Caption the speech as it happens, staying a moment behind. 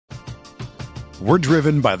We're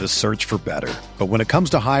driven by the search for better. But when it comes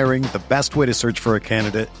to hiring, the best way to search for a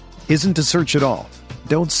candidate isn't to search at all.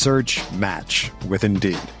 Don't search, match with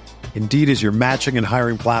Indeed. Indeed is your matching and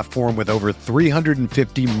hiring platform with over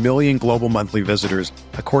 350 million global monthly visitors,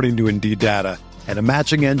 according to Indeed data, and a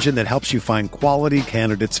matching engine that helps you find quality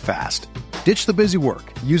candidates fast. Ditch the busy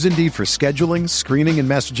work. Use Indeed for scheduling, screening, and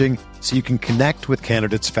messaging so you can connect with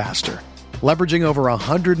candidates faster. Leveraging over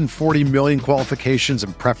 140 million qualifications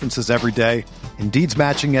and preferences every day, Indeed's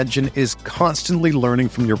matching engine is constantly learning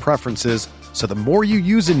from your preferences, so the more you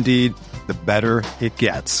use Indeed, the better it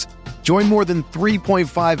gets. Join more than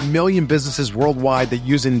 3.5 million businesses worldwide that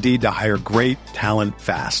use Indeed to hire great talent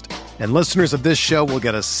fast. And listeners of this show will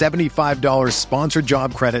get a $75 sponsored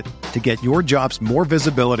job credit to get your jobs more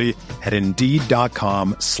visibility at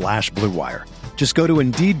Indeed.com/Blue Wire. Just go to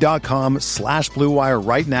Indeed.com/Blue Wire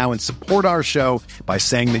right now and support our show by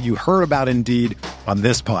saying that you heard about Indeed on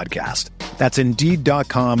this podcast. That's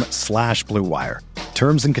Indeed.com/Blue Wire.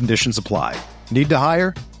 Terms and conditions apply. Need to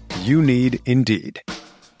hire? You need Indeed.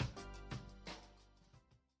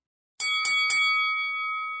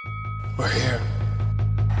 We're here.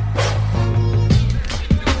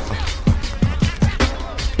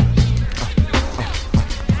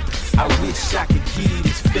 I wish I could give you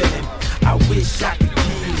this feeling. I wish I could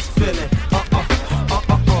give you this feeling.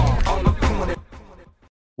 On the corner.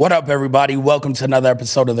 What up, everybody? Welcome to another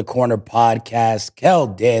episode of the Corner Podcast. Kel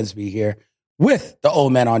Dansby here with the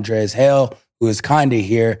old man Andreas Hale, who is kind of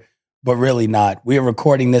here, but really not. We are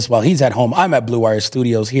recording this while he's at home. I'm at Blue Wire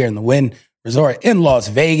Studios here in the Wynn Resort in Las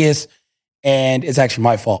Vegas. And it's actually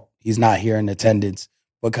my fault he's not here in attendance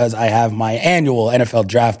because I have my annual NFL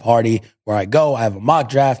draft party where I go. I have a mock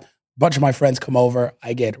draft. A bunch of my friends come over.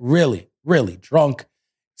 I get really, really drunk.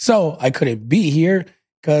 So I couldn't be here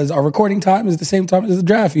because our recording time is the same time as the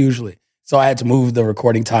draft usually. So I had to move the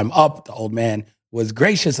recording time up. The old man was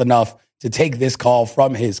gracious enough to take this call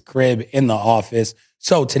from his crib in the office.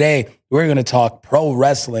 So today we're going to talk pro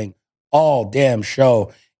wrestling all damn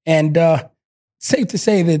show. And, safe to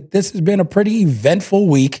say that this has been a pretty eventful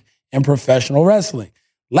week in professional wrestling.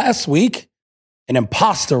 Last week, an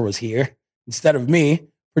imposter was here instead of me.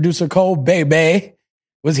 Producer Cole Bebe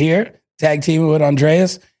was here, tag teaming with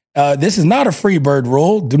Andreas. This is not a free bird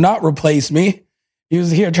rule. Do not replace me. He was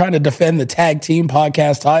here trying to defend the tag team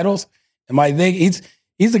podcast titles. And my thing, he's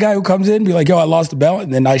the guy who comes in and be like, yo, I lost the belt.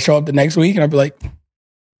 And then I show up the next week and I'd be like,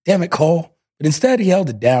 damn it, Cole. But instead, he held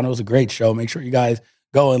it down. It was a great show. Make sure you guys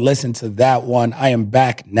go and listen to that one. I am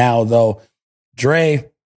back now, though.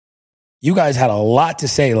 Dre, you guys had a lot to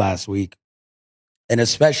say last week, and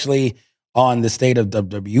especially on the state of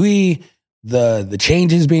WWE, the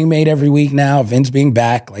changes being made every week now, Vince being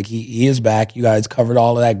back, like he is back. You guys covered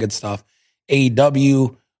all of that good stuff.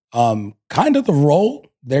 AEW, kind of the role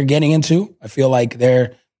they're getting into. I feel like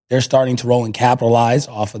they're starting to roll and capitalize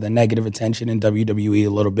off of the negative attention in WWE a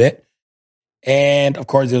little bit. And of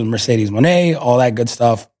course, there's Mercedes Mone, all that good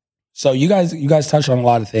stuff. So you guys touched on a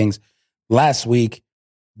lot of things last week.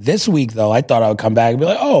 This week, though, I thought I would come back and be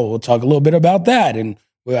like, oh, we'll talk a little bit about that. And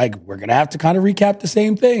we're going to have to kind of recap the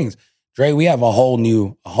same things. Dre, we have a whole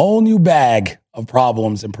new bag of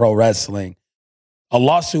problems in pro wrestling. A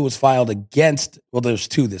lawsuit was filed against, well, there's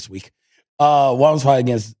two this week. One was filed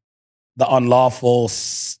against the unlawful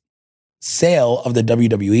sale of the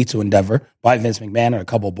WWE to Endeavor by Vince McMahon and a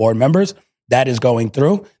couple of board members. That is going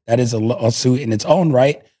through. That is a lawsuit in its own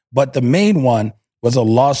right. But the main one was a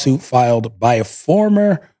lawsuit filed by a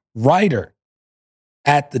former writer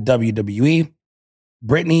at the WWE,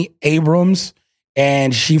 Brittany Abrams,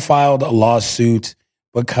 and she filed a lawsuit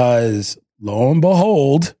because, lo and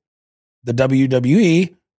behold, the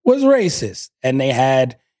WWE was racist. And they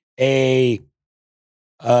had I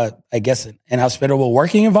guess, an inhospitable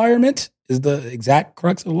working environment is the exact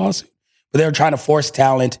crux of the lawsuit. But they were trying to force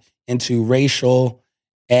talent into racial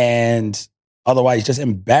and otherwise just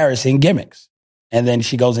embarrassing gimmicks. And then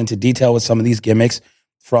she goes into detail with some of these gimmicks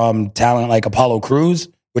from talent like Apollo Crews,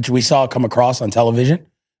 which we saw come across on television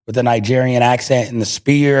with the Nigerian accent and the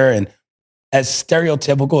spear. And as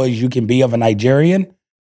stereotypical as you can be of a Nigerian,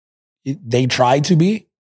 they try to be.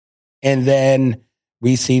 And then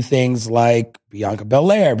we see things like Bianca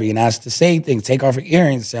Belair being asked to say things, take off her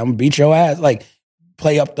earrings, say, I'm gonna beat your ass, like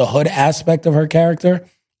play up the hood aspect of her character,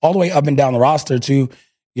 all the way up and down the roster to,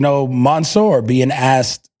 Mansoor being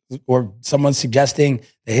asked or someone suggesting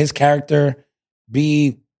that his character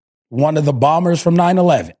be one of the bombers from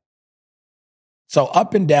 9/11. So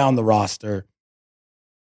up and down the roster,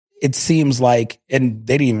 it seems like, and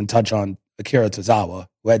they didn't even touch on Akira Tozawa,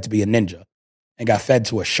 who had to be a ninja and got fed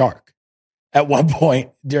to a shark at one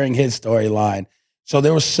point during his storyline. So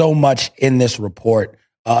there was so much in this report.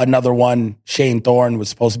 Another one, Shane Thorne was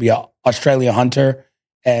supposed to be an Australian hunter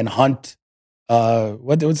and hunt.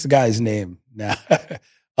 What's the guy's name now?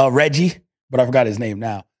 Reggie, but I forgot his name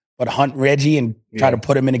now. But hunt Reggie and try to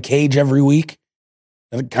put him in a cage every week.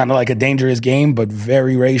 Kind of like a dangerous game, but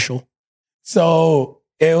very racial. So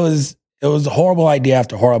it was a horrible idea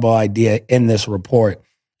after horrible idea in this report.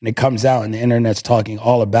 And it comes out and the internet's talking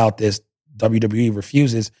all about this. WWE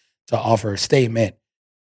refuses to offer a statement.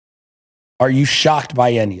 Are you shocked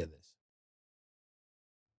by any of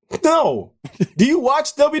this? No. Do you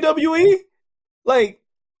watch WWE? Like,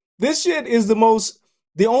 this shit is the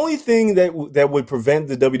only thing that would prevent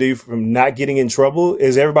the WWE from not getting in trouble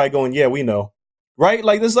is everybody going, yeah, we know. Right?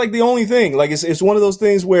 Like, that's like the only thing. Like, it's one of those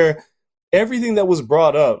things where everything that was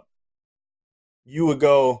brought up, you would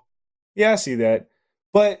go, yeah, I see that.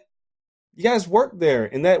 But you guys work there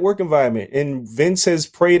in that work environment. And Vince has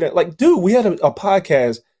prayed at, like, dude, we had a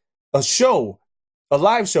podcast, a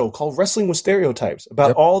live show called Wrestling with Stereotypes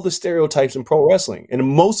about all the stereotypes in pro wrestling. And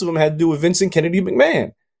most of them had to do with Vincent Kennedy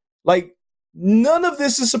McMahon. Like, none of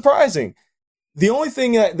this is surprising. The only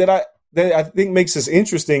thing that I think makes this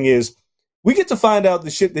interesting is we get to find out the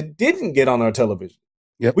shit that didn't get on our television.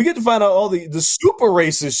 Yep. We get to find out all the super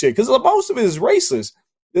racist shit because most of it is racist.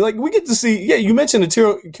 Like, we get to see, you mentioned that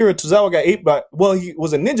Akira Tozawa got ate by, well, he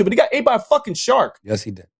was a ninja, but he got ate by a fucking shark. Yes,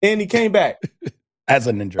 he did. And he came back. As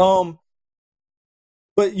a ninja.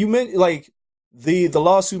 But you meant, like, the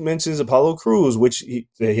lawsuit mentions Apollo Crews, which he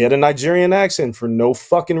had a Nigerian accent for no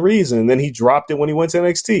fucking reason. And then he dropped it when he went to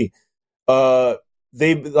NXT.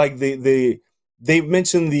 They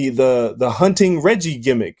mentioned the hunting Reggie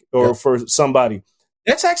gimmick for somebody.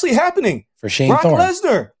 That's actually happening. For Shane Brock Thorne.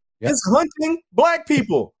 Lesnar is hunting black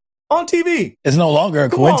people on TV. It's no longer a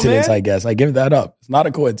coincidence, I guess. I give that up. It's not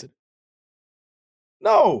a coincidence.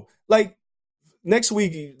 No. Like, next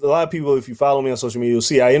week, a lot of people, if you follow me on social media, you'll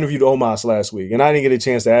see I interviewed Omos last week. And I didn't get a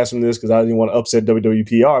chance to ask him this because I didn't want to upset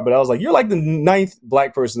WWPR. But I was like, you're like the 9th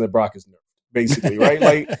black person that Brock has nerfed, basically, right?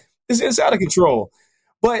 Like, it's out of control.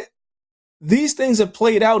 But these things have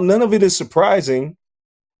played out. None of it is surprising.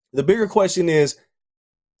 The bigger question is,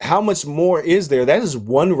 how much more is there? That is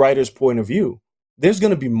one writer's point of view. There's going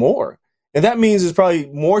to be more. And that means there's probably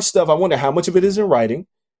more stuff. I wonder how much of it is in writing.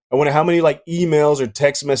 I wonder how many like emails or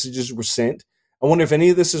text messages were sent. I wonder if any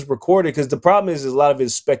of this is recorded, because the problem is a lot of it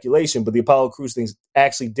is speculation, but the Apollo Crews things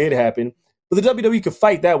actually did happen. But the WWE could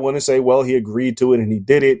fight that one and say, well, he agreed to it and he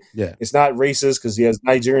did it. Yeah. It's not racist because he has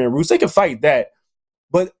Nigerian roots. They could fight that.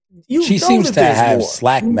 But she seems to have more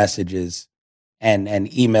Slack messages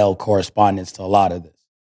and email correspondence to a lot of this.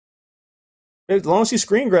 As long as she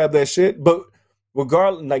screen grabbed that shit. But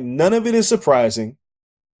regardless, like, none of it is surprising.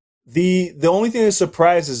 The only thing that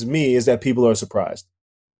surprises me is that people are surprised.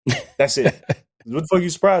 That's it. What the fuck are you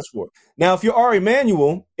surprised for? Now, if you're Ari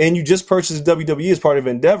Emanuel and you just purchased WWE as part of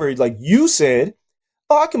Endeavor, like you said,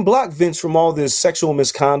 I can block Vince from all this sexual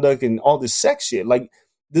misconduct and all this sex shit. Like,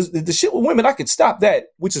 the shit with women, I could stop that,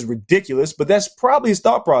 which is ridiculous, but that's probably his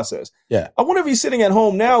thought process. Yeah. I wonder if he's sitting at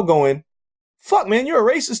home now going, fuck, man, you're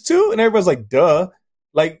a racist too? And everybody's like, duh.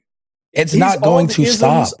 Like, it's not going to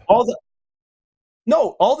stop. All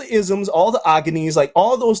the isms, all the agonies, like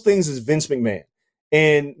all those things is Vince McMahon.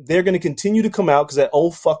 And they're going to continue to come out because that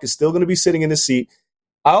old fuck is still going to be sitting in his seat.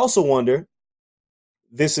 I also wonder,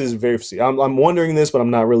 this is very, I'm wondering this, but I'm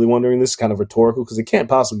not really wondering this. It's kind of rhetorical because it can't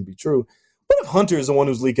possibly be true. What if Hunter is the one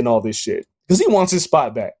who's leaking all this shit? Because he wants his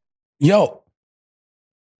spot back. Yo,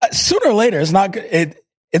 sooner or later, it's not good.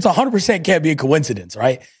 It's 100% can't be a coincidence,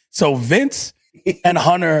 right? So Vince and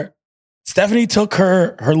Hunter, Stephanie took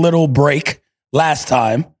her little break last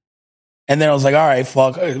time. And then I was like, all right,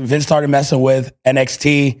 fuck. Vince started messing with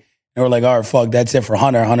NXT. And we're like, all right, fuck, that's it for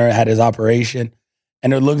Hunter. Hunter had his operation.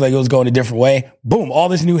 And it looked like it was going a different way. Boom, all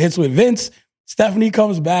this new hits with Vince. Stephanie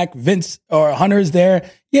comes back. Vince or Hunter's there.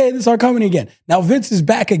 Yeah, this are coming again. Now Vince is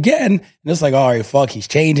back again. And it's like, all right, fuck, he's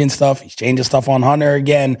changing stuff. He's changing stuff on Hunter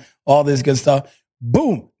again. All this good stuff.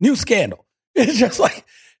 Boom, new scandal. It's just like,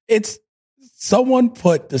 it's someone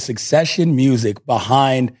put the Succession music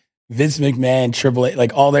behind Vince McMahon, Triple H,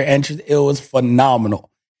 like all their entries. It was phenomenal.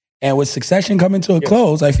 And with Succession coming to a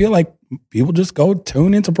close, I feel like people just go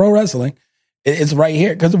tune into pro wrestling. It's right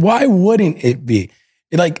here. Because why wouldn't it be?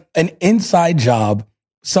 Like an inside job,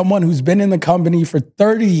 someone who's been in the company for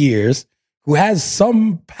 30 years, who has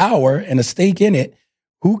some power and a stake in it,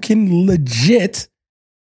 who can legit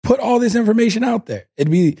put all this information out there. It'd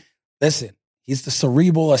be, listen, he's the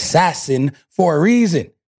cerebral assassin for a reason.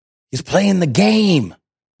 He's playing the game.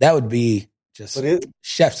 That would be just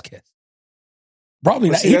chef's kiss. Probably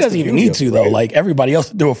not. He doesn't even need to, though. Like everybody else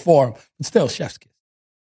would do it for him, but still chef's kiss.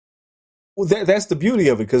 Well, that's the beauty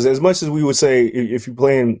of it, because as much as we would say, if you're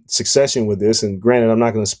playing Succession with this, and granted, I'm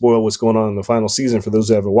not going to spoil what's going on in the final season for those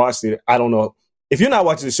who haven't watched it. I don't know. If you're not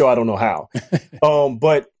watching the show, I don't know how.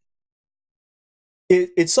 But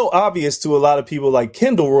it's so obvious to a lot of people, like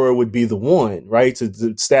Kendall Roy would be the one, right,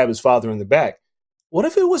 to stab his father in the back. What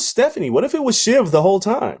if it was Stephanie? What if it was Shiv the whole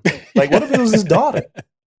time? Like, what if it was his daughter,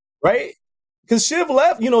 right? Because Shiv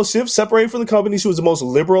left, Shiv separated from the company. She was the most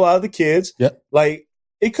liberal out of the kids. Yep. Like,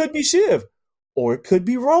 it could be Shiv, or it could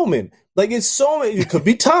be Roman. Like, it could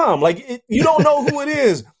be Tom. Like, you don't know who it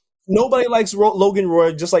is. Nobody likes Logan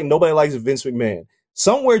Roy, just like nobody likes Vince McMahon.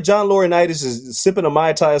 Somewhere John Laurinaitis is sipping a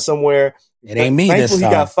Mai Tai somewhere. It ain't me Thankful this time.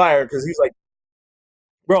 He got fired, because he's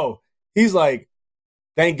like,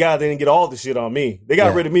 thank God they didn't get all the shit on me. They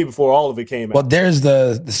got rid of me before all of it came out. Well, there's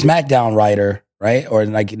the SmackDown writer, right? Or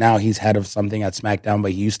like now he's head of something at SmackDown,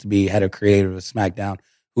 but he used to be head of creative at SmackDown,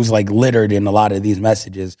 who's like littered in a lot of these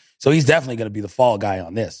messages. So he's definitely going to be the fall guy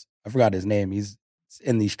on this. I forgot his name. He's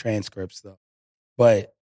in these transcripts though.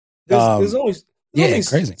 But there's always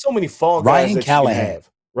crazy. So many fall guys. Ryan Callahan,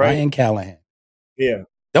 right? Ryan Callahan. Yeah.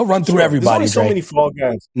 They'll run through everybody. There's only so many fall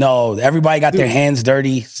guys. No, everybody got their hands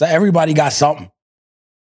dirty. So everybody got something.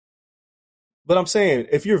 But I'm saying,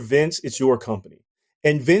 if you're Vince, it's your company.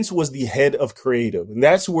 And Vince was the head of creative. And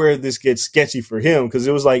that's where this gets sketchy for him, because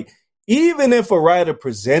it was like, even if a writer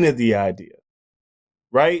presented the idea,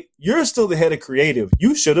 right, you're still the head of creative.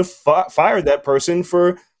 You should have fired that person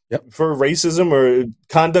for racism or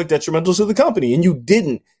conduct detrimental to the company. And you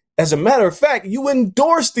didn't. As a matter of fact, you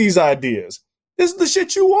endorsed these ideas. This is the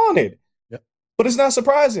shit you wanted. Yep. But it's not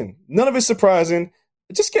surprising. None of it's surprising.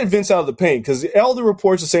 Just get Vince out of the paint, because all the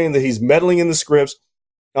reports are saying that he's meddling in the scripts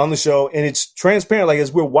on the show, and it's transparent. Like,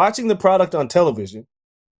 as we're watching the product on television,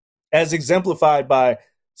 as exemplified by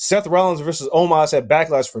Seth Rollins versus Omos at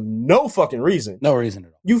Backlash for no fucking reason. No reason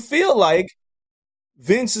at all. You feel like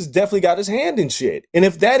Vince has definitely got his hand in shit. And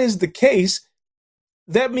if that is the case,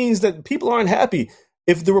 that means that people aren't happy.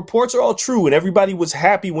 If the reports are all true and everybody was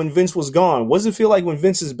happy when Vince was gone, what does it feel like when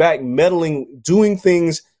Vince is back meddling, doing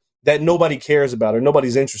things that nobody cares about or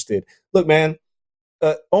nobody's interested? Look, man,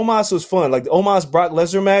 Omos was fun. Like the Omos Brock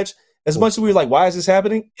Lesnar match, as much as we were like, why is this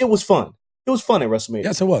happening? It was fun. It was fun at WrestleMania.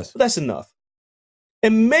 Yes, it was. But that's enough.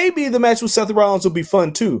 And maybe the match with Seth Rollins will be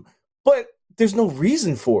fun too, but there's no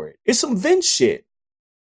reason for it. It's some Vince shit.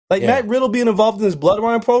 Like Matt Riddle being involved in this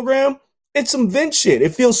Bloodline program, it's some Vince shit.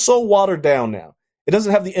 It feels so watered down now. It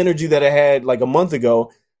doesn't have the energy that it had like a month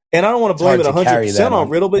ago. And I don't want to blame it 100% on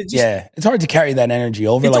Riddle, but it's hard to carry that energy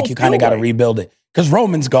over. Like you kind of got to rebuild it, because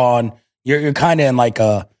Roman's gone. You're kind of in like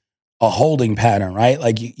a holding pattern, right?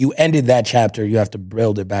 Like you ended that chapter, you have to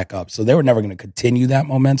build it back up. So they were never going to continue that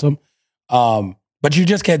momentum. But you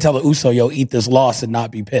just can't tell the Uso, yo, eat this loss and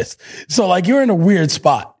not be pissed. So like you're in a weird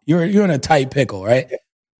spot. You're in a tight pickle, right?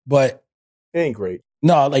 But it ain't great.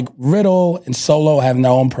 No, like Riddle and Solo having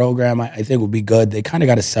their own program, I think would be good. They kind of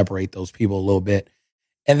got to separate those people a little bit.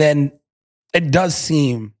 And then it does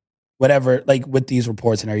seem, whatever, like with these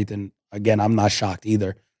reports and everything, again, I'm not shocked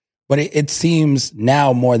either. But it seems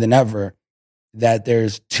now more than ever that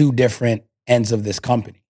there's two different ends of this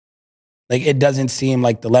company. Like it doesn't seem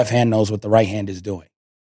like the left hand knows what the right hand is doing.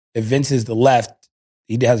 If Vince is the left,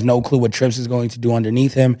 he has no clue what Trips is going to do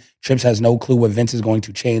underneath him. Trips has no clue what Vince is going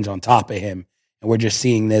to change on top of him. And we're just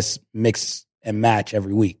seeing this mix and match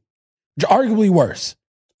every week. Arguably worse.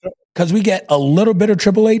 Because we get a little bit of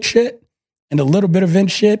Triple H shit and a little bit of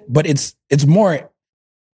Vince shit, but it's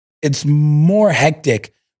more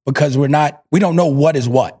hectic because we don't know what is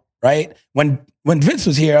what, right? When Vince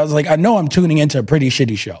was here, I was like, I know I'm tuning into a pretty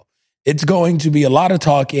shitty show. It's going to be a lot of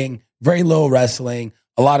talking, very little wrestling,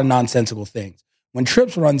 a lot of nonsensical things. When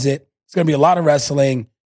Trips runs it, it's going to be a lot of wrestling,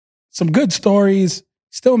 some good stories,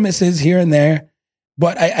 still misses here and there,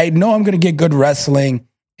 but I know I'm going to get good wrestling.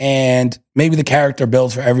 And maybe the character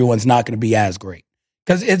builds for everyone's not going to be as great.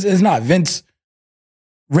 Because it's not. Vince,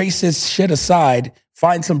 racist shit aside,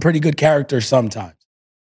 finds some pretty good characters sometimes.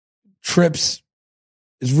 Trips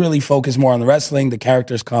is really focused more on the wrestling. The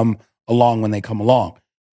characters come along when they come along.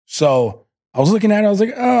 So I was looking at it, I was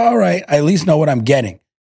like, oh, all right, I at least know what I'm getting.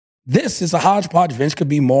 This is a hodgepodge. Vince could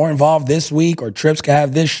be more involved this week, or Trips could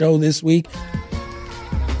have this show this week.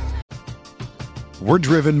 We're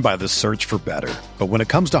driven by the search for better. But when it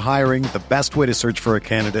comes to hiring, the best way to search for a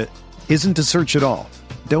candidate isn't to search at all.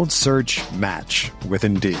 Don't search, match with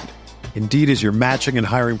Indeed. Indeed is your matching and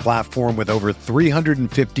hiring platform with over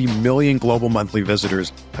 350 million global monthly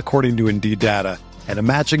visitors, according to Indeed data, and a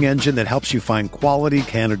matching engine that helps you find quality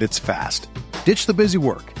candidates fast. Ditch the busy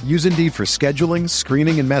work. Use Indeed for scheduling,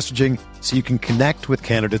 screening, and messaging so you can connect with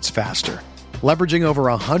candidates faster. Leveraging over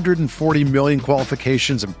 140 million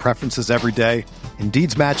qualifications and preferences every day,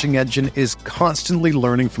 Indeed's matching engine is constantly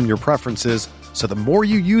learning from your preferences, so the more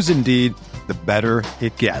you use Indeed, the better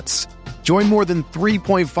it gets. Join more than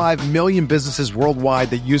 3.5 million businesses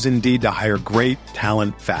worldwide that use Indeed to hire great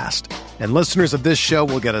talent fast. And listeners of this show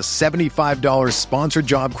will get a $75 sponsored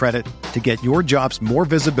job credit to get your jobs more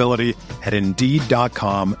visibility at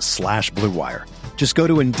Indeed.com/Blue Wire. Just go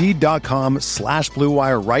to Indeed.com/Blue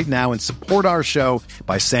Wire right now and support our show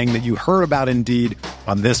by saying that you heard about Indeed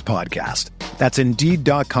on this podcast. That's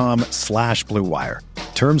Indeed.com/Blue Wire.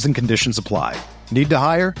 Terms and conditions apply. Need to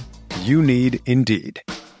hire? You need Indeed.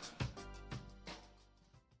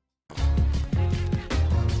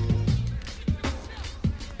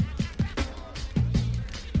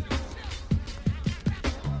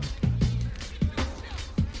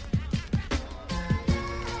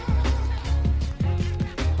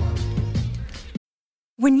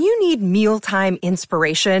 When you need mealtime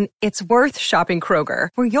inspiration, it's worth shopping Kroger,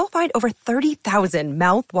 where you'll find over 30,000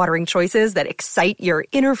 mouth-watering choices that excite your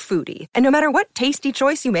inner foodie. And no matter what tasty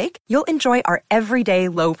choice you make, you'll enjoy our everyday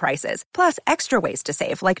low prices, plus extra ways to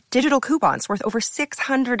save, like digital coupons worth over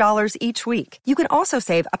 $600 each week. You can also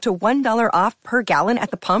save up to $1 off per gallon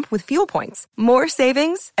at the pump with fuel points. More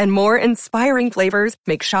savings and more inspiring flavors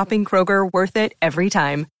make shopping Kroger worth it every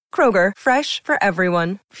time. Kroger, fresh for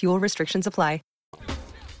everyone. Fuel restrictions apply.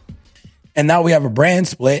 And now we have a brand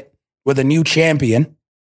split with a new champion.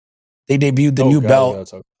 They debuted the new belt.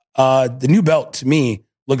 The new belt, to me,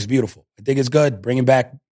 looks beautiful. I think it's good. Bringing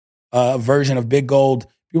back a version of Big Gold.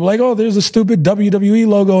 People are like, oh, there's a stupid WWE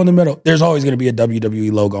logo in the middle. There's always going to be a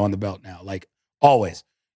WWE logo on the belt now. Like, always.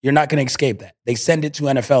 You're not going to escape that. They send it to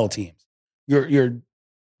NFL teams.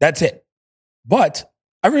 That's it. But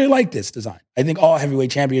I really like this design. I think all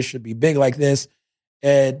heavyweight champions should be big like this.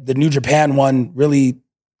 The New Japan one really...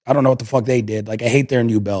 I don't know what the fuck they did. Like, I hate their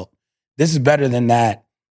new belt. This is better than that.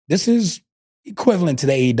 This is equivalent to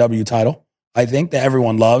the AEW title, I think, that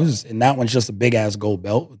everyone loves. And that one's just a big-ass gold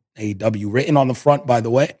belt with AEW written on the front, by the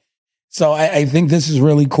way. So I think this is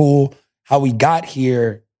really cool. How we got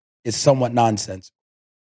here is somewhat nonsense.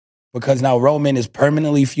 Because now Roman is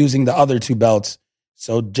permanently fusing the other two belts.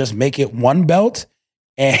 So just make it one belt.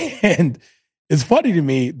 And it's funny to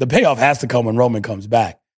me, the payoff has to come when Roman comes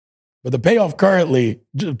back. But the payoff currently,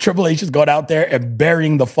 Triple H is going out there and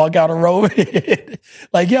burying the fuck out of Roman.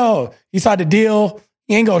 Like, yo, he signed a deal.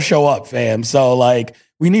 He ain't going to show up, fam. So, like,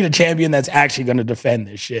 we need a champion that's actually going to defend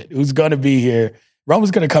this shit, who's going to be here. Roman's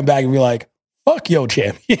going to come back and be like, fuck yo,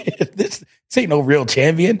 champion. This ain't no real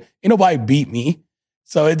champion. Ain't nobody beat me.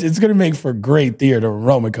 So it's going to make for great theater when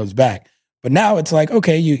Roman comes back. But now it's like,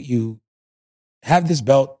 okay, you have this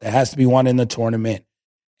belt that has to be won in the tournament.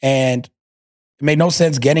 And it made no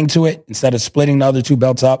sense getting to it instead of splitting the other two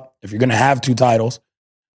belts up. If you're going to have two titles,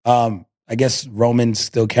 I guess Roman's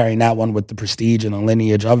still carrying that one with the prestige and the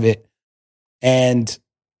lineage of it. And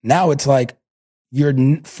now it's like your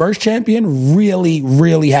first champion really,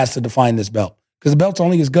 really has to define this belt because the belt's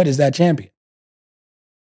only as good as that champion.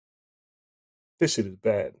 This shit is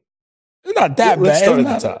bad. It's not that bad. Let's start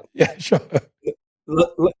at the top. Yeah, sure.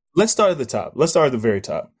 Let's start at the top. Let's start at the very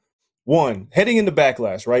top. One, heading into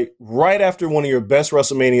Backlash, right? Right after one of your best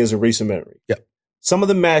WrestleManias in recent memory. Yeah. Some of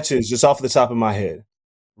the matches, just off the top of my head,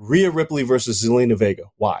 Rhea Ripley versus Zelina Vega.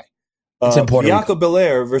 Why? It's important. Bianca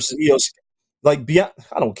Belair versus Io Sky.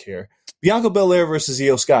 I don't care. Bianca Belair versus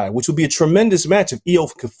Io Sky, which would be a tremendous match if Io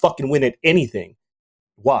could fucking win at anything.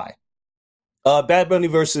 Why? Bad Bunny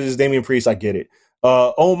versus Damian Priest, I get it.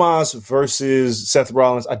 Omos versus Seth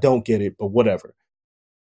Rollins, I don't get it, but whatever.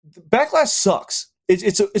 Backlash sucks.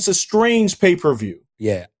 It's a strange pay-per-view.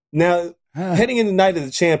 Yeah. Now, heading into Night of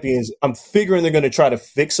the Champions, I'm figuring they're going to try to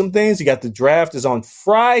fix some things. You got the draft is on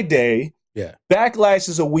Friday. Yeah. Backlash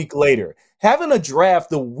is a week later. Having a draft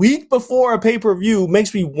the week before a pay-per-view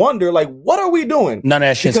makes me wonder, like, what are we doing? None of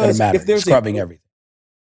that shit's going to matter. They're scrubbing everything.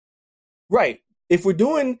 Right. If we're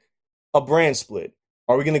doing a brand split,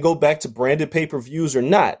 are we going to go back to branded pay-per-views or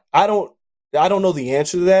not? I don't know the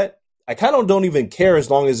answer to that. I kind of don't even care as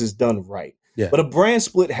long as it's done right. Yeah. But a brand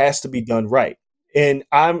split has to be done right. And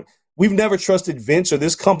we've never trusted Vince or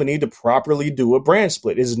this company to properly do a brand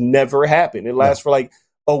split. It's never happened. It lasts for like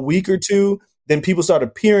a week or two. Then people start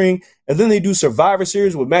appearing. And then they do Survivor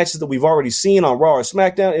Series with matches that we've already seen on Raw or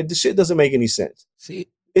SmackDown. The shit doesn't make any sense. See,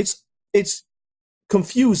 it's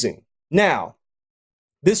confusing. Now,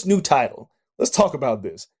 this new title. Let's talk about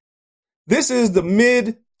this. This is the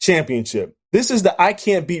mid-championship. This is the I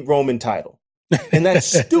can't beat Roman title. And that's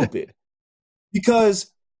stupid. Because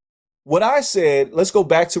what I said, let's go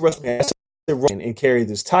back to WrestleMania and carry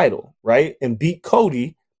this title, right? And beat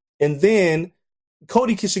Cody And then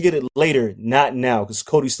Cody should get it later, not now, because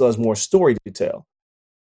Cody still has more story to tell.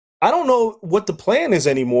 I don't know what the plan is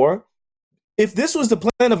anymore. If this was the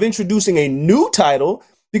plan of introducing a new title,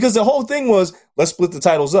 because the whole thing was, let's split the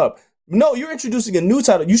titles up. No, you're introducing a new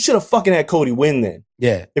title. You should have fucking had Cody win then.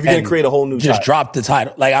 Yeah. If you're going to create a whole new title. Just drop the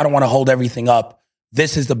title. Like, I don't want to hold everything up.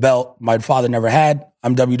 This is the belt my father never had.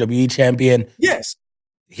 I'm WWE champion. Yes.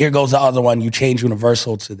 Here goes the other one. You change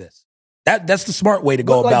Universal to this. That's the smart way to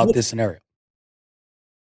go about this scenario.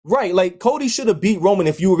 Right. Like, Cody should have beat Roman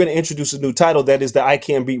if you were going to introduce a new title. That is the I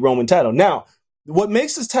Can't Beat Roman title. Now, what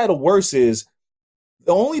makes this title worse is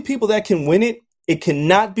the only people that can win it, it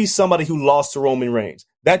cannot be somebody who lost to Roman Reigns.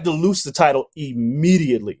 That dilutes the title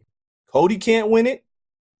immediately. Cody can't win it.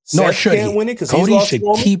 Nor Seth should can't he. win it because Cody should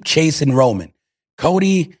keep chasing Roman.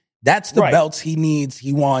 Cody, that's the belts he needs,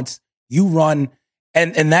 he wants. You run.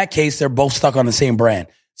 And in that case, they're both stuck on the same brand.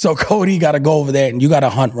 So Cody got to go over there and you got to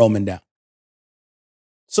hunt Roman down.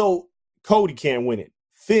 So Cody can't win it.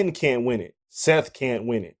 Finn can't win it. Seth can't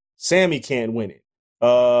win it. Sammy can't win it.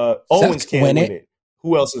 Owens can't win it.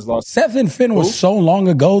 Who else has lost? Seth and Finn was so long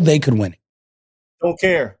ago they could win it. Don't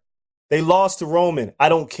care. They lost to Roman. I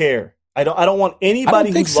don't care. I don't want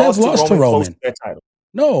anybody who's Seth lost to Roman close to that title.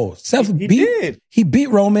 No, Seth he did. He beat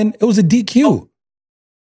Roman. It was a DQ. Oh.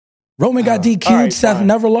 Roman got DQ'd. Right, Seth fine.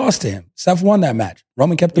 never lost to him. Seth won that match.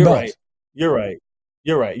 Roman kept the belts. You're right.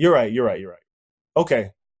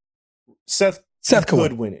 Okay. Seth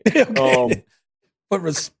could win it. Okay. Put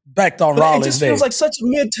respect on Rollins. It just feels like such a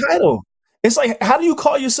mid title. It's like, how do you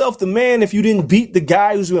call yourself the man if you didn't beat the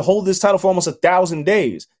guy who's going to hold this title for almost 1,000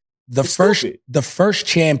 days? The first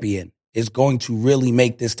champion is going to really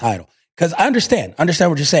make this title. Because I understand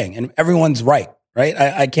what you're saying, and everyone's right?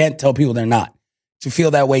 I can't tell people they're not to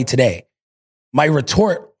feel that way today. My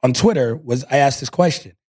retort on Twitter was, I asked this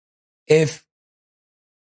question: if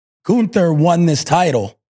Gunther won this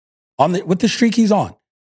title with the streak he's on,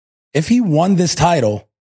 if he won this title,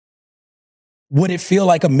 would it feel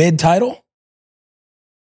like a mid title?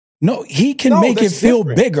 No, he can make it feel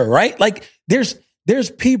bigger, right? Like there's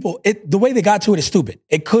people, the way they got to it is stupid.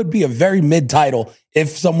 It could be a very mid title if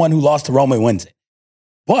someone who lost to Roman wins it.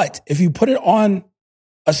 But if you put it on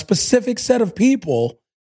a specific set of people,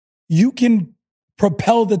 you can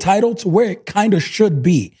propel the title to where it kind of should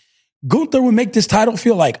be. Gunther would make this title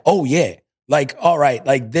feel like, oh yeah, like, all right,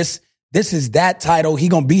 like this is that title. He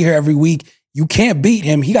gonna be here every week. You can't beat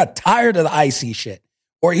him. He got tired of the IC shit.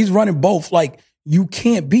 Or he's running both. Like, you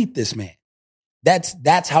can't beat this man.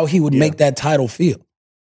 That's how he would make that title feel.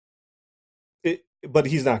 But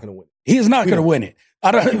he's not going to win. He is not going to win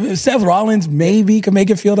it. Seth Rollins maybe could make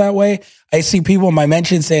it feel that way. I see people in my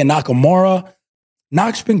mentions saying Nakamura.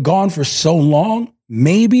 Knox been gone for so long.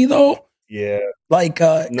 Maybe though. Yeah. Like,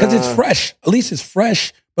 because it's fresh. At least it's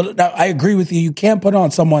fresh. But I agree with you. You can't put on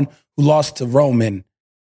someone who lost to Roman.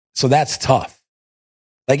 So that's tough.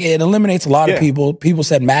 Like, it eliminates a lot of people. People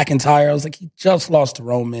said McIntyre. I was like, he just lost to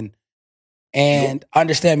Roman. And I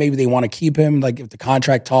understand maybe they want to keep him. Like, if the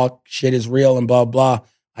contract talk shit is real and blah, blah.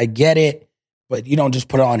 I get it. But you don't just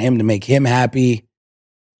put it on him to make him happy.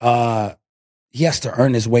 He has to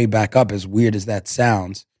earn his way back up, as weird as that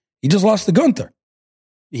sounds. He just lost to Gunther.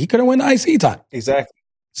 He couldn't win the IC title. Exactly.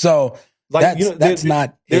 So like, that's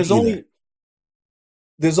not there's only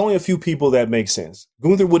a few people that make sense.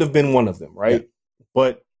 Gunther would have been one of them, right? Yeah.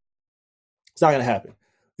 But it's not going to happen.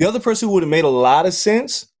 The other person who would have made a lot of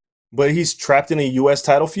sense, but he's trapped in a U.S.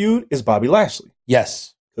 title feud, is Bobby Lashley.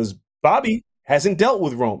 Yes. Because Bobby hasn't dealt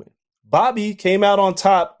with Roman. Bobby came out on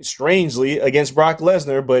top, strangely, against Brock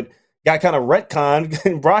Lesnar, but got kind of retconned,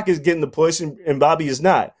 and Brock is getting the push, and Bobby is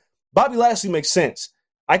not. Bobby Lashley makes sense.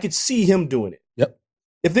 I could see him doing it. Yep.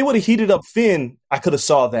 If they would have heated up Finn, I could have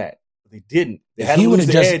saw that. They didn't. They had to lose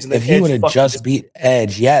the Edge. If he would have just beat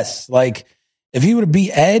Edge, yes. Like, if he would have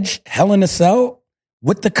beat Edge, Hell in a Cell,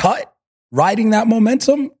 with the cut, riding that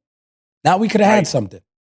momentum, now we could have had something.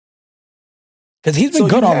 Because he's been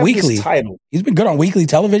good on weekly. He's been good on weekly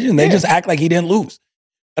television. They just act like he didn't lose.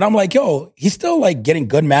 And I'm like, yo, he's still like getting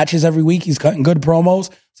good matches every week. He's cutting good promos.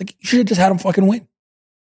 It's like, you should have just had him fucking win.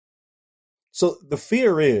 So the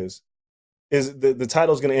fear is the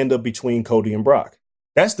title's going to end up between Cody and Brock.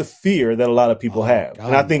 That's the fear that a lot of people have. God.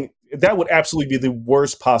 And I think that would absolutely be the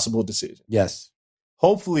worst possible decision. Yes.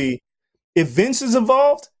 Hopefully, if Vince is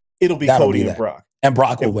involved, it'll be Cody and Brock. And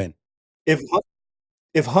Brock will win.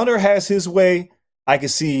 If Hunter has his way, I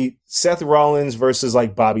could see Seth Rollins versus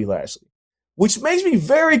like Bobby Lashley, which makes me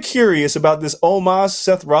very curious about this Omos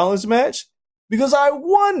Seth Rollins match, because I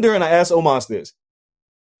wonder, and I asked Omos this,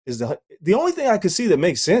 is the only thing I could see that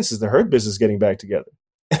makes sense is the Hurt Business getting back together.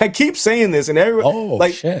 And I keep saying this, and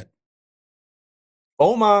everyone, shit.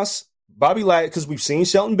 Omos, Bobby Lashley, because we've seen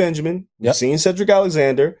Shelton Benjamin, we've seen Cedric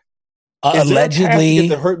Alexander. Allegedly, get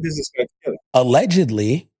the Hurt Business back together?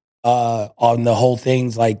 Allegedly, on the whole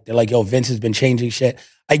things, like they're like, yo, Vince has been changing shit.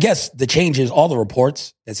 I guess the changes, all the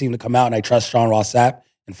reports that seem to come out, and I trust Sean Ross Sapp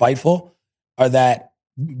and Fightful, are that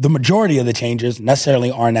the majority of the changes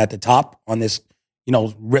necessarily aren't at the top on this,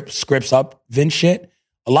 rip scripts up Vince shit.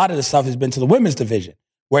 A lot of the stuff has been to the women's division,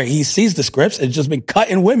 where he sees the scripts. It's just been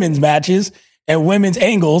cutting women's matches and women's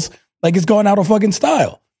angles like it's going out of fucking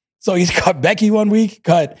style. So he's cut Becky one week, he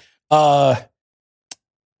cut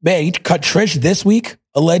Trish this week,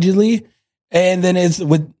 allegedly. And then it's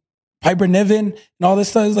with Piper Niven and all this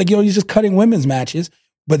stuff. It's like, he's just cutting women's matches.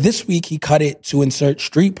 But this week he cut it to insert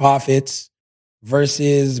Street Profits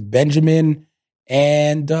versus Benjamin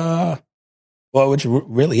and, which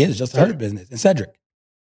really is just a Hurt Business, and Cedric.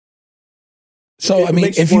 So,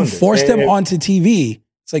 if you force them onto TV,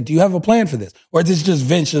 it's like, do you have a plan for this? Or is this just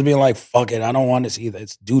Vince just being like, fuck it, I don't want this either.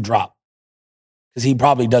 It's Doudrop. Because he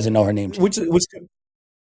probably doesn't know her name. Which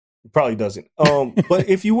probably doesn't. But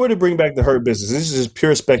if you were to bring back the Hurt Business, this is just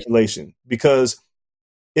pure speculation. Because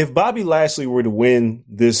if Bobby Lashley were to win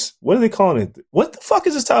this, what are they calling it? What the fuck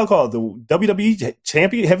is this title called? The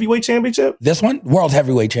WWE Heavyweight Championship? This one? World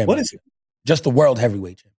Heavyweight Championship. What is it? Just the World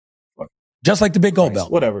Heavyweight Championship. Just like the Big Gold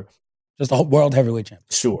Belt. Whatever. Just the World Heavyweight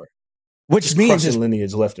Championship. Sure. Which just means crushing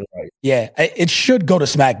lineage left and right. Yeah, it should go to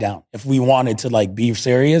SmackDown if we wanted to be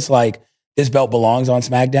serious. Like, this belt belongs on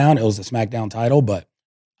SmackDown. It was the SmackDown title, but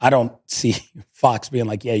I don't see Fox being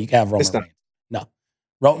like, yeah, you can have Roman Reigns. No,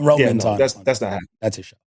 Roman's on. That's not happening. That's his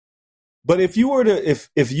show. But if you were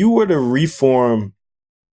to reform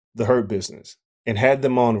the Hurt Business and had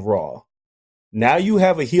them on Raw, now you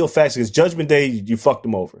have a heel faction. Because Judgment Day, you fucked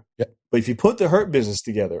them over. Yep. But if you put the Hurt Business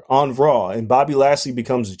together on Raw and Bobby Lashley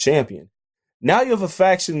becomes the champion, now you have a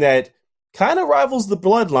faction that kind of rivals the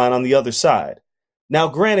Bloodline on the other side. Now,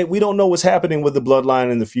 granted, we don't know what's happening with the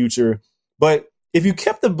Bloodline in the future, but if you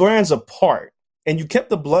kept the brands apart and you kept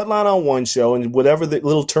the Bloodline on one show and whatever the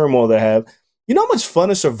little turmoil they have, you know how much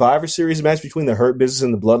fun a Survivor Series match between the Hurt Business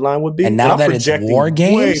and the Bloodline would be? And now that it's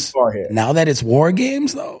War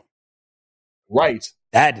Games, though, right?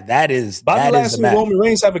 That is Bobby Lashley and Roman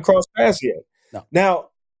Reigns haven't crossed paths yet. No. Now,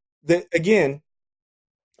 again,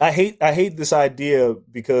 I hate this idea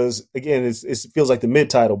because again, it feels like the mid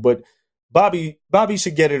title, but Bobby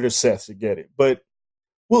should get it or Seth should get it, but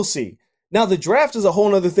we'll see. Now the draft is a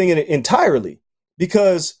whole other thing entirely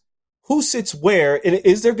because who sits where, and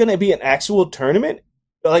is there going to be an actual tournament?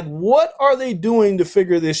 Like, what are they doing to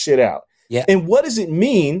figure this shit out? Yeah, and what does it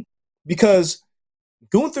mean? Because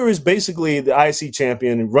Gunther is basically the IC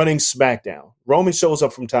champion running SmackDown. Roman shows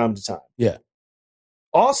up from time to time. Yeah,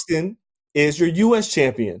 Austin is your U.S.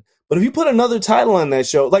 champion, but if you put another title on that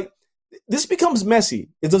show, like, this becomes messy.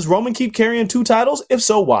 Does Roman keep carrying two titles? If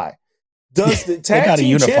so, why? Does the tag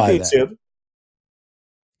team championship? That.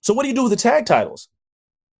 So what do you do with the tag titles?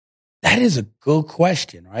 That is a good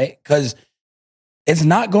question, right? Because it's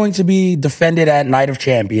not going to be defended at Night of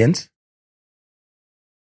Champions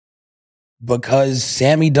because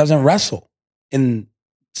Sammy doesn't wrestle in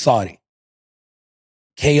Saudi.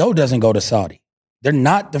 KO doesn't go to Saudi. They're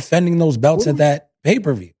not defending those belts at that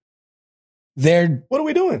pay-per-view. What are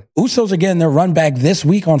we doing? Usos are getting their run back this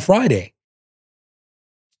week on Friday.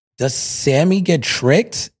 Does Sammy get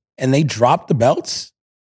tricked and they drop the belts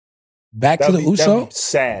back to the Uso? That would be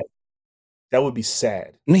sad. That would be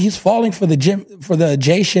sad. I mean, he's falling for the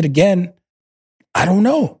Jay shit again. I don't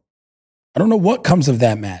know. I don't know what comes of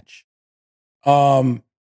that match. I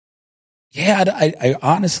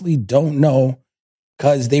honestly don't know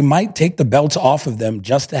because they might take the belts off of them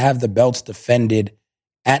just to have the belts defended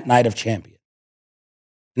at Night of Champions.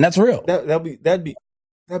 And that's real. That'd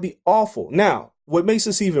be awful. Now, what makes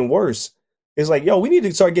this even worse is like, yo, we need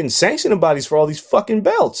to start getting sanctioning bodies for all these fucking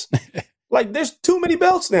belts. Like, there's too many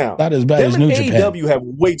belts now. Not as bad as New Japan. AEW have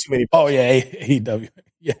way too many belts. Oh, yeah, AEW.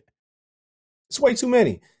 Yeah. It's way too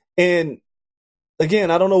many. And again,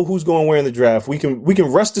 I don't know who's going where in the draft. We can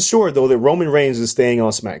rest assured, though, that Roman Reigns is staying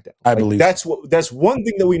on SmackDown. I believe that's one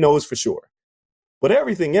thing that we know is for sure. But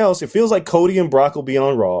everything else, it feels like Cody and Brock will be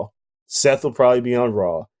on Raw. Seth will probably be on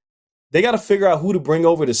Raw. They got to figure out who to bring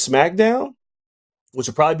over to SmackDown, which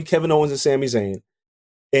will probably be Kevin Owens and Sami Zayn,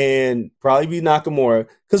 and probably be Nakamura,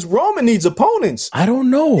 because Roman needs opponents. I don't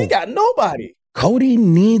know. He got nobody. Cody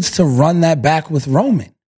needs to run that back with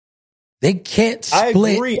Roman. They can't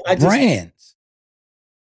split brands.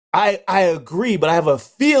 I agree, but I have a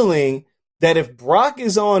feeling that if Brock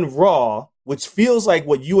is on Raw, which feels like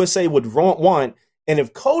what USA would want, and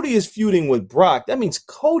if Cody is feuding with Brock, that means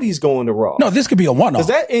Cody's going to Raw. No, this could be a one-off. Because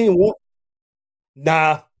that ain't one.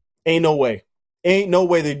 Nah, ain't no way. Ain't no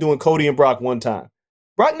way they're doing Cody and Brock one time.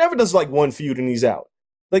 Brock never does like one feud and he's out.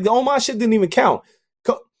 Like the Oman shit didn't even count.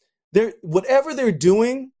 Whatever they're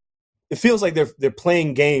doing, it feels like they're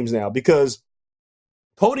playing games now because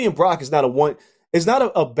Cody and Brock is not it's not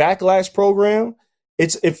a backlash program.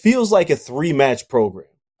 It feels like a 3-match program,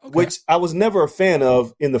 which I was never a fan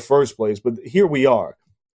of in the first place, but here we are.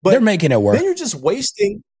 But they're making it work. Then you're just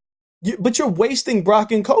wasting, you're wasting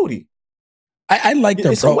Brock and Cody. I like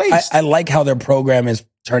their I like how their program is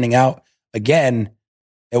turning out. Again,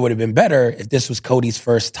 it would have been better if this was Cody's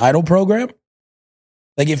first title program.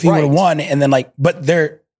 Like if he would have won and then but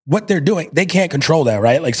what they're doing, they can't control that,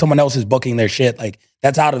 right? Like someone else is booking their shit. Like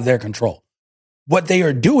that's out of their control. What they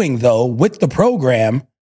are doing though with the program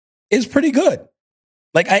is pretty good.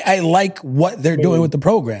 Like I like what they're doing with the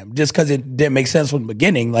program just because it didn't make sense from the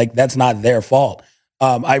beginning. Like that's not their fault.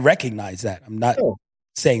 I recognize that. I'm not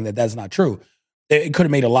saying that that's not true. It could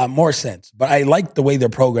have made a lot more sense, but I like the way their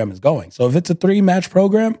program is going. So if it's a 3-match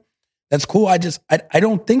program, that's cool. I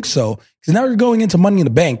don't think so because now you're going into Money in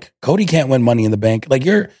the Bank. Cody can't win Money in the Bank. Like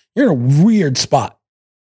you're in a weird spot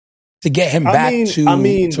to get him back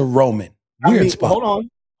to Roman. Weird spot. Hold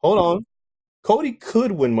on. Cody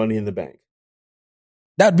could win Money in the Bank.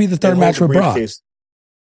 That'd be the third match with Brock.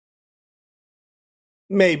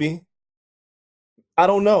 Maybe. I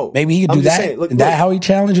don't know. Maybe he could do that. Saying, look, that how he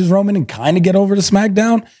challenges Roman and kind of get over to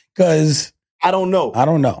SmackDown? Because I don't know.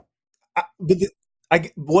 But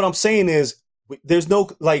what I'm saying is there's no,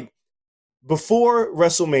 like, before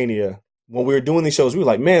WrestleMania, when we were doing these shows, we were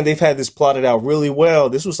like, man, they've had this plotted out really well.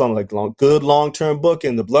 This was on like good long-term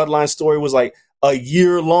booking. The Bloodline story was like a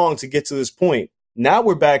year long to get to this point. Now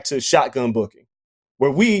we're back to shotgun booking where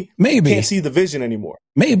we can't see the vision anymore.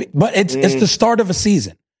 Maybe, but it's the start of a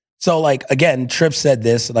season. So, like, again, Tripp said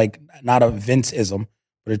this, like, not a Vince-ism,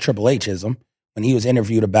 but a Triple H-ism when he was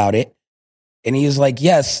interviewed about it. And he was like,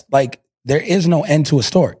 yes, like, there is no end to a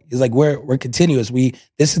story. He's like, we're continuous.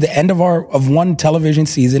 This is the end of one television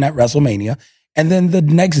season at WrestleMania. And then the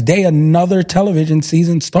next day, another television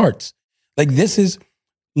season starts. Like, this is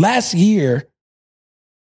last year,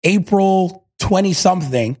 April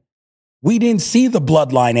 20-something, we didn't see the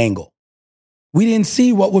Bloodline angle. We didn't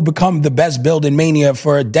see what would become the best build in Mania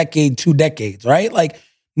for a decade, 2 decades, right? Like,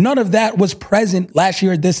 none of that was present last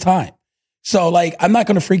year at this time. So, like, I'm not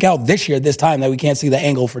going to freak out this year at this time that we can't see the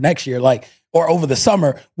angle for next year, like, or over the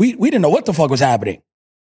summer. We didn't know what the fuck was happening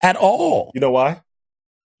at all. You know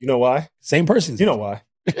why? Same person. You know why?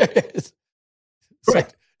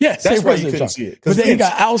 Right. Yeah, that's same why person. You couldn't see it. But then he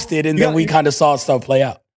got ousted, and then we kind of saw stuff play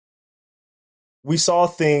out. We saw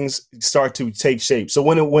things start to take shape. So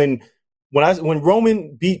when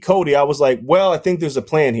Roman beat Cody, I was like, well, I think there's a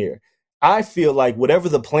plan here. I feel like whatever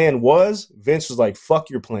the plan was, Vince was like, fuck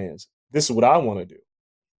your plans. This is what I want to do.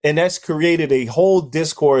 And that's created a whole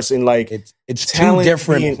discourse in like it's two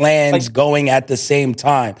different plans going at the same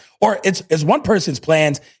time. Or it's one person's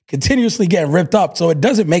plans continuously getting ripped up, so it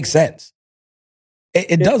doesn't make sense.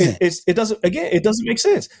 It doesn't. It doesn't make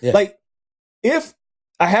sense. Yeah. Like, if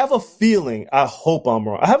I have a feeling, I hope I'm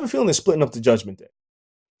wrong. I have a feeling they're splitting up the Judgment Day.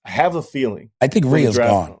 I have a feeling. I think Rhea's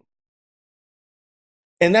gone.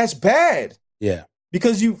 And that's bad. Yeah.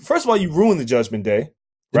 Because first of all, you ruined the Judgment Day,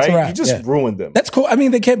 right? You just ruined them. That's cool. I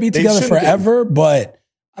mean, they can't be together forever, but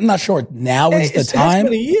I'm not sure now is the time. It's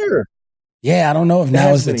been a year. Yeah, I don't know if now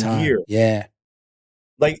is the time. Yeah.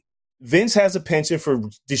 Like, Vince has a penchant for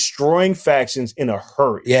destroying factions in a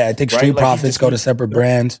hurry. Yeah, I think Street Profits go to separate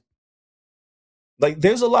brands. Like,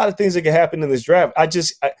 there's a lot of things that can happen in this draft.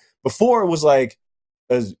 Before it was like,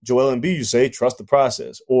 as Joel Embiid used to say, trust the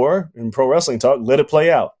process. Or in pro wrestling talk, let it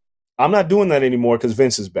play out. I'm not doing that anymore because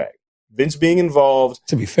Vince is back. Vince being involved.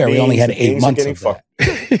 To be fair, we only had 8 months of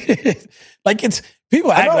that. Like,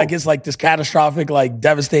 people act like it's like this catastrophic, like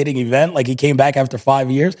devastating event. Like, he came back after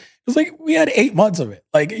 5 years. It's like, we had 8 months of it.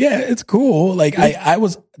 Like, yeah, it's cool. Like, I'm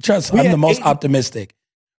the most optimistic.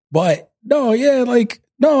 But no,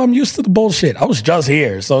 I'm used to the bullshit. I was just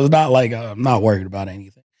here. So it's not like I'm not worried about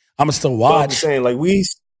anything. I'm going to still watch. I'm saying, like,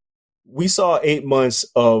 we saw 8 months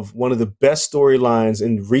of one of the best storylines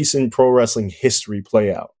in recent pro wrestling history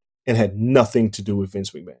play out and had nothing to do with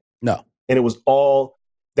Vince McMahon. No. And it was all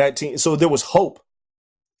that team. So there was hope.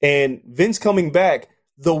 And Vince coming back,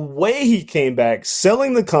 the way he came back,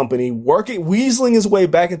 selling the company, weaseling his way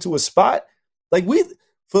back into a spot, like,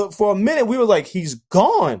 for a minute, we were like, he's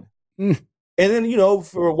gone. And then,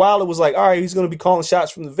 for a while, it was like, all right, he's going to be calling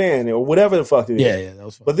shots from the van or whatever the fuck it is. Yeah, that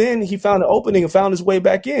was fun. But then he found an opening and found his way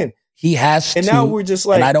back in. He has and now we're just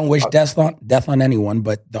like... And I don't wish death on anyone,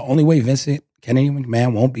 but the only way Kennedy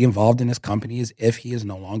McMahon won't be involved in this company is if he is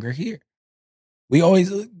no longer here.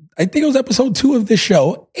 I think it was episode 2 of this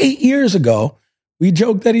show, 8 years ago, we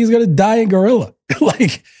joked that he's going to die in Gorilla.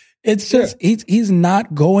 Like, it's just, he's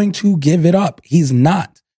not going to give it up. He's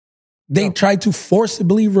not. They tried to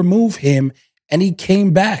forcibly remove him and he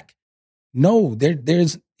came back. No,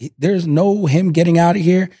 there's no him getting out of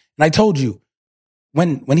here. And I told you,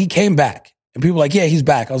 when he came back and people were like, yeah, he's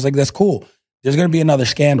back. I was like, that's cool. There's going to be another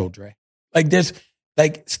scandal, Dre. Like, there's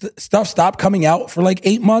like stuff stopped coming out for like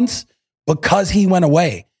 8 months because he went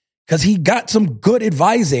away. Because he got some good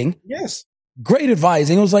advising. Yes. Great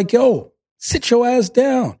advising. It was like, yo, sit your ass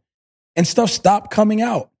down. And stuff stopped coming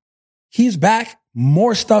out. He's back.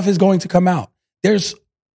 More stuff is going to come out. There's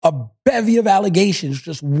a bevy of allegations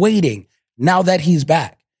just waiting now that he's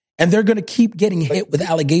back. And they're going to keep getting hit with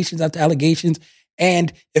allegations after allegations.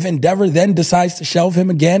 And if Endeavor then decides to shelve him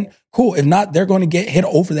again, cool. If not, they're going to get hit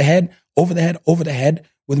over the head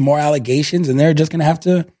with more allegations. And they're just going to have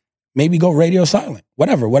to maybe go radio silent,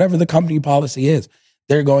 whatever the company policy is.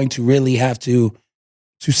 They're going to really have to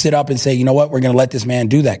sit up and say, you know what, we're going to let this man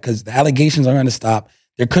do that because the allegations are going to stop.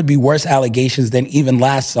 There could be worse allegations than even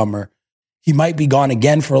last summer. He might be gone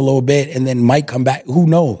again for a little bit and then might come back. Who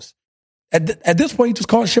knows? At this point, he just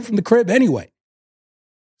calls shit from the crib anyway.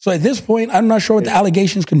 So at this point, I'm not sure what the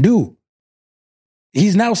allegations can do.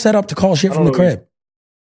 He's now set up to call shit from the crib.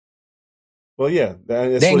 Well, yeah.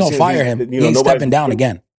 They ain't going to fire him. He ain't stepping down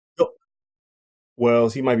again. Well,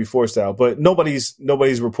 he might be forced out, but nobody's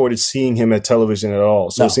reported seeing him at television at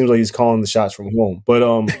all. So It seems like he's calling the shots from home. But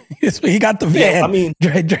he got the van. Yeah, I mean,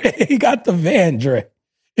 Dre, he got the van, Dre.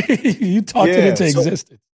 You talked it into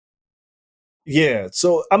existence. Yeah.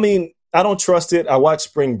 So I mean, I don't trust it. I watched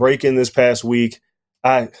Spring Breaking this past week.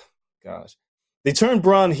 They turned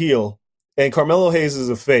Braun heel, and Carmelo Hayes is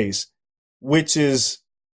a face, which is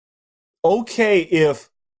okay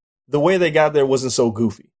if the way they got there wasn't so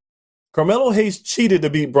goofy. Carmelo Hayes cheated to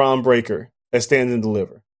beat Braun Breaker at Stand and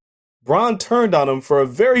Deliver. Braun turned on him for a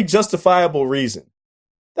very justifiable reason.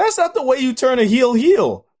 That's not the way you turn a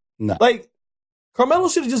heel. No. Like, Carmelo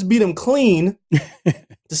should have just beat him clean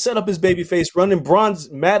to set up his babyface run, and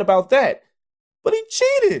Braun's mad about that. But he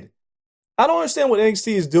cheated. I don't understand what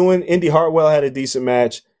NXT is doing. Indy Hartwell had a decent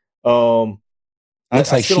match.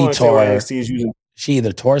 Looks like she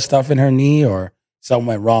either tore stuff in her knee or something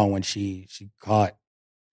went wrong when she caught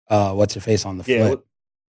what's her face on the flip.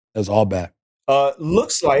 It was all bad.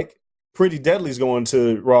 Looks like Pretty Deadly's going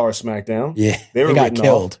to Raw or SmackDown. Yeah, they got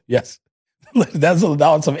killed. Off. Yes, that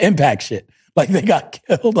was some Impact shit. Like they got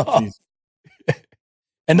killed off.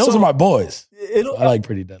 And those are my boys. I like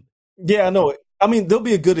Pretty Deadly. Yeah, I know. I mean, they'll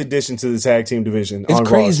be a good addition to the tag team division. It's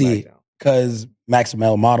crazy because Max and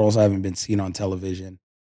Male models haven't been seen on television.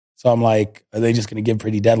 So I'm like, are they just going to give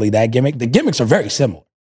Pretty Deadly that gimmick? The gimmicks are very similar.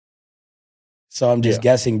 So I'm just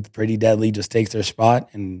guessing Pretty Deadly just takes their spot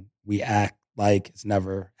and we act like it's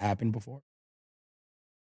never happened before.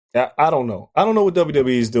 Yeah, I don't know. I don't know what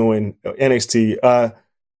WWE is doing. NXT. I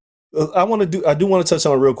do want to touch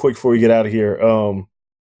on it real quick before we get out of here.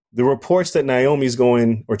 The reports that Naomi's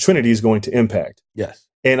going or Trinity is going to Impact. Yes.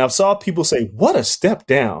 And I've saw people say, what a step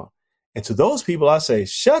down. And to those people, I say,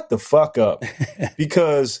 shut the fuck up.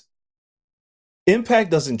 Because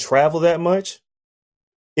Impact doesn't travel that much.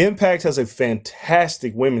 Impact has a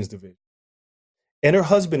fantastic women's division. And her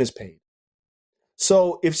husband is paid.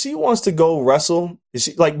 So if she wants to go wrestle,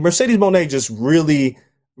 like Mercedes Moné just really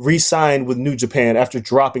re-signed with New Japan after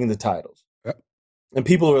dropping the titles. Yep. And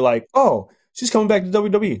people are like, oh, she's coming back to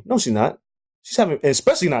WWE. No, she's not. She's having,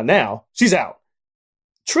 especially not now. She's out.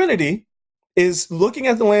 Trinity is looking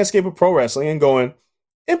at the landscape of pro wrestling and going,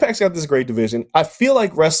 Impact's got this great division. I feel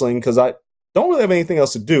like wrestling because I don't really have anything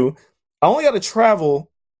else to do. I only got to travel,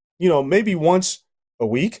 maybe once a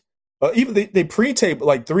week. Even they pre-tape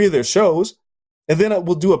like 3 of their shows, and then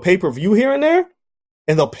we'll do a pay-per-view here and there,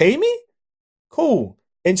 and they'll pay me? Cool.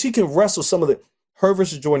 And she can wrestle some of her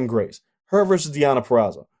versus Jordan Grace, her versus Deonna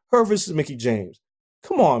Purrazzo, her versus Mickie James.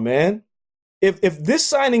 Come on, man. If this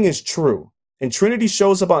signing is true and Trinity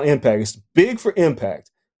shows up on Impact, it's big for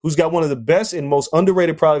Impact, who's got one of the best and most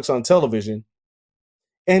underrated products on television,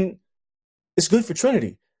 and it's good for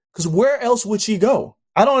Trinity. Because where else would she go?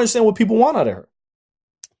 I don't understand what people want out of her.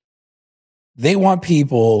 They want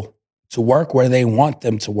people to work where they want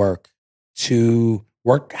them to work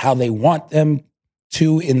how they want them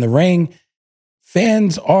to in the ring.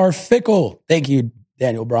 Fans are fickle. Thank you,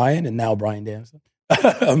 Daniel Bryan, and now Bryan Danielson.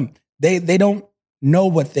 They don't know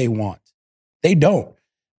what they want. They don't.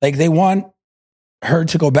 Like, they want her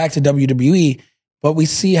to go back to WWE, but we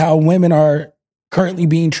see how women are currently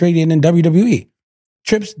being treated in WWE.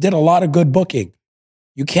 Trips did a lot of good booking.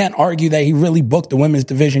 You can't argue that he really booked the women's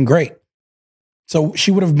division great. So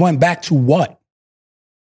she would have went back to what?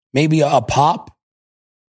 Maybe a pop,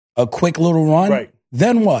 a quick little run. Right.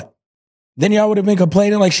 Then what? Then y'all would have been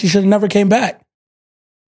complaining like she should have never came back.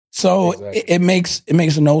 So Exactly. it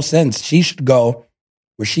makes no sense. She should go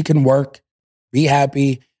where she can work, be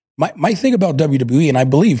happy. My thing about WWE, and I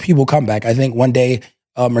believe people come back. I think one day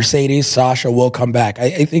Mercedes, Sasha will come back.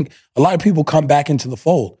 I think a lot of people come back into the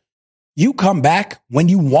fold. You come back when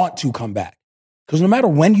you want to come back. Because no matter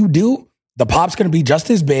when you do, the pop's going to be just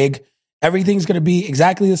as big. Everything's going to be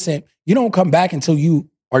exactly the same. You don't come back until you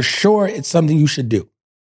are sure it's something you should do.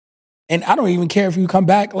 And I don't even care if you come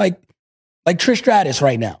back like Trish Stratus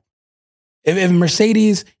right now. If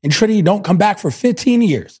Mercedes and Trinity don't come back for 15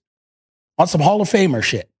 years on some Hall of Famer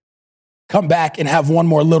shit, come back and have one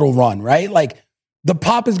more little run, right? Like the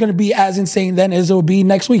pop is going to be as insane then as it will be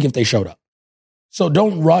next week if they showed up. So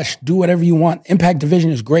don't rush. Do whatever you want. Impact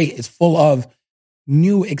Division is great. It's full of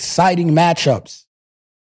new, exciting matchups.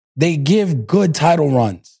 They give good title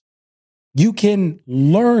runs. You can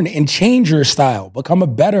learn and change your style, become a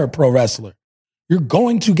better pro wrestler. You're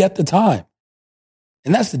going to get the time.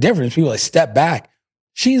 And that's the difference. People like step back.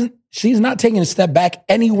 She's not taking a step back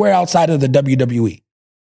anywhere outside of the WWE.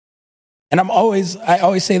 And I always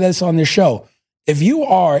say this on this show. If you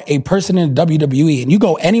are a person in the WWE and you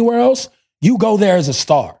go anywhere else, you go there as a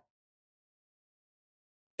star.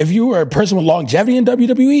 If you are a person with longevity in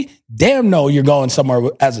WWE, damn no, you're going somewhere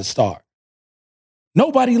as a star.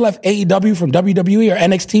 Nobody left AEW from WWE or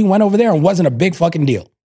NXT, went over there and wasn't a big fucking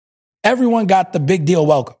deal. Everyone got the big deal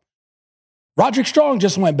welcome. Roderick Strong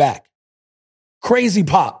just went back. Crazy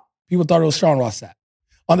pop. People thought it was Sean Ross Sapp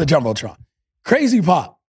on the Jumbotron. Crazy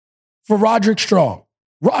pop for Roderick Strong.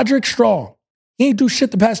 Roderick Strong. He ain't do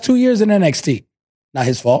shit the past 2 years in NXT. Not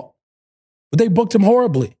his fault. But they booked him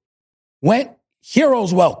horribly. Went,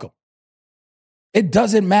 heroes welcome. It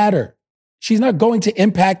doesn't matter. She's not going to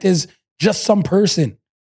Impact as just some person.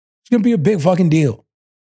 It's going to be a big fucking deal.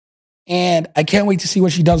 And I can't wait to see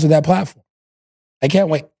what she does with that platform. I can't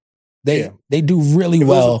wait. They do really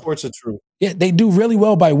well. Those reports are true. Yeah, they do really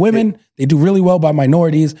well by women. They do really well by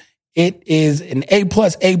minorities. It is an A+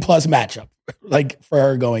 matchup, like for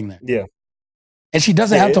her going there. Yeah. And she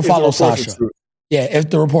doesn't have to follow Sasha. Yeah, if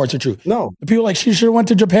the reports are true. No. The people like she should have went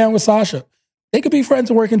to Japan with Sasha. They could be friends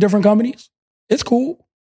and work in different companies. It's cool.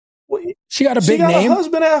 Well, she got a big name. She got a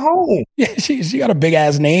husband at home. Yeah, she got a big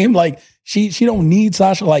ass name. Like she don't need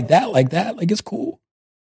Sasha like that. Like it's cool.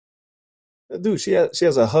 Dude, she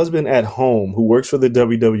has a husband at home who works for the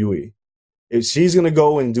WWE. If she's gonna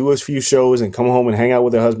go and do a few shows and come home and hang out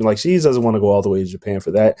with her husband, like she doesn't want to go all the way to Japan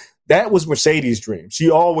for that. That was Mercedes' dream. She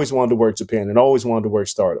always wanted to work Japan and always wanted to work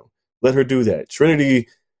Stardom. Let her do that. Trinity,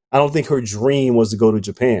 I don't think her dream was to go to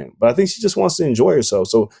Japan, but I think she just wants to enjoy herself.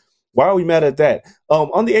 So why are we mad at that?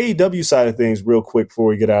 On the AEW side of things, real quick before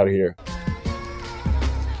we get out of here.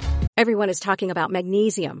 Everyone is talking about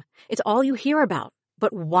magnesium. It's all you hear about.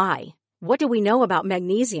 But why? What do we know about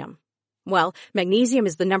magnesium? Well, magnesium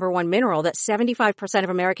is the number one mineral that 75% of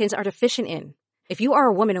Americans are deficient in. If you are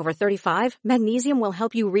a woman over 35, magnesium will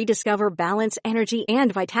help you rediscover balance, energy,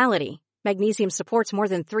 and vitality. Magnesium supports more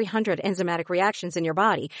than 300 enzymatic reactions in your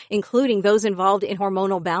body, including those involved in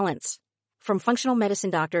hormonal balance. From functional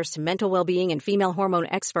medicine doctors to mental well-being and female hormone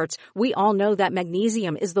experts, we all know that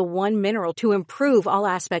magnesium is the one mineral to improve all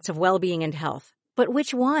aspects of well-being and health. But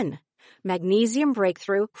which one? Magnesium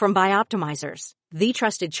Breakthrough from Bioptimizers, the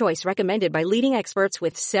trusted choice recommended by leading experts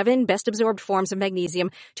with 7 best-absorbed forms of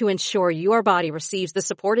magnesium to ensure your body receives the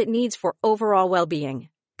support it needs for overall well-being.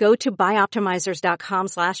 Go to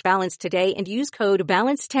bioptimizers.com/balance today and use code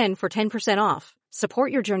BALANCE10 for 10% off.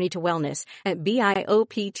 Support your journey to wellness at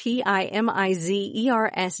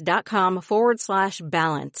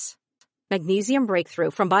bioptimizers.com/balance. Magnesium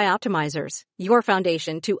Breakthrough from Bioptimizers, your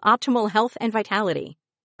foundation to optimal health and vitality.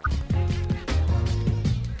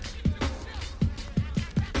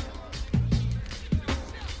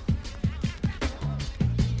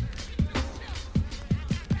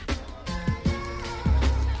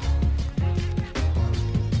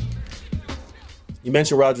 You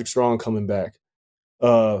mentioned Roderick Strong coming back,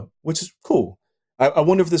 which is cool. I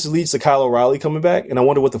wonder if this leads to Kyle O'Reilly coming back, and I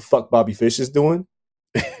wonder what the fuck Bobby Fish is doing.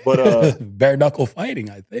 But bare knuckle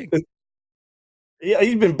fighting, I think. Yeah,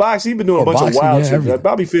 he's been boxing. He's been doing a bunch of wild shit.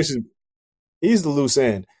 Bobby Fish he's the loose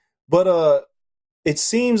end. But it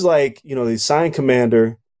seems like they signed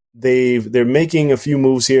Commander. They're making a few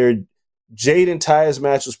moves here. Jade and Taya's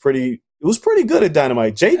match was pretty good at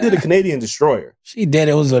Dynamite. Jade did a Canadian Destroyer. She did.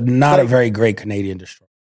 It was not a very great Canadian Destroyer.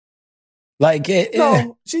 No,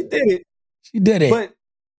 she did it. She did it. But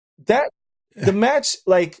the match,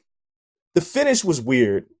 the finish was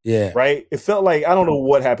weird. Yeah. Right? It felt like, I don't know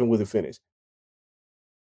what happened with the finish.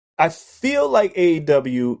 I feel like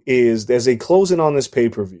AEW is, as a closing on this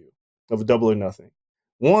pay-per-view of Double or Nothing.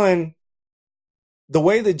 One, the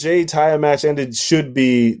way the Jay Taya match ended should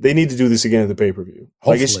be, they need to do this again at the pay-per-view.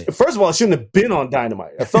 Like, first of all, it shouldn't have been on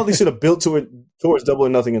Dynamite. I felt they should have built to it towards Double or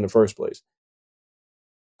Nothing in the first place.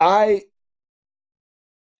 I'm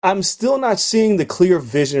still not seeing the clear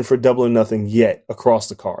vision for Double or Nothing yet across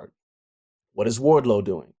the card. What is Wardlow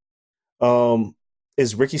doing?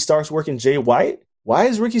 Is Ricky Starks working Jay White? Why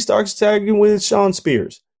is Ricky Starks tagging with Shawn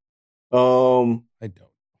Spears? I don't.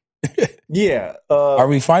 Yeah. Are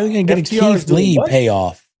we finally going to get a Keith Lee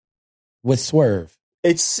payoff with Swerve?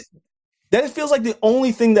 That feels like the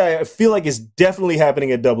only thing that I feel like is definitely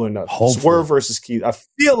happening at Double or Nothing. Hopefully. Swerve versus Keith. I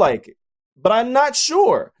feel like it, but I'm not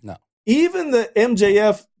sure. No. Even the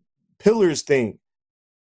MJF Pillars thing.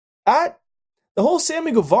 The whole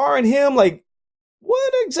Sammy Guevara and him, like,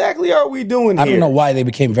 what exactly are we doing here? I don't know why they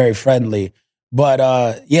became very friendly, but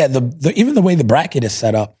yeah, even the way the bracket is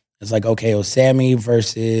set up, it's like, okay, Sammy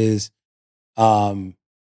versus, oh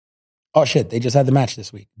shit, they just had the match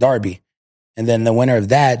this week, Darby, and then the winner of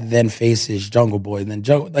that then faces Jungle Boy, and then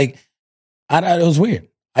it was weird.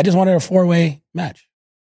 I just wanted a 4-way match.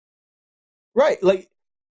 Right, like,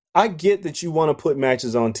 I get that you want to put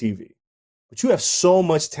matches on TV, but you have so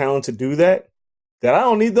much talent to do that I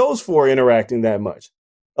don't need those four interacting that much,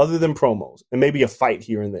 other than promos and maybe a fight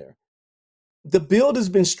here and there. The build has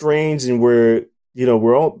been strange, and we're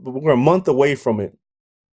a month away from it.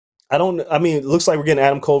 It looks like we're getting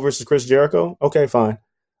Adam Cole versus Chris Jericho. Okay, fine.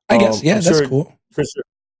 I guess, yeah, that's cool.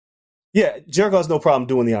 Jericho has no problem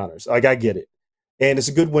doing the honors. Like, I get it. And it's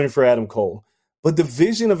a good win for Adam Cole. But the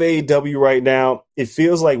vision of AEW right now, it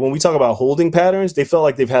feels like when we talk about holding patterns, they felt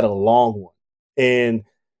like they've had a long one. And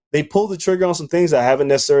they pulled the trigger on some things I haven't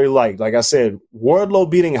necessarily liked. Like I said, Wardlow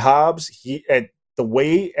beating Hobbs at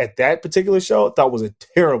that particular show, I thought was a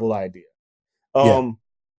terrible idea.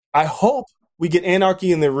 I hope we get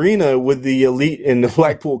Anarchy in the Arena with the Elite and the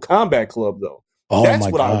Blackpool Combat Club, though. Oh, that's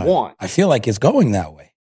my what God. I want. I feel like it's going that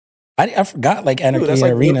way. I forgot, like, Anarchy in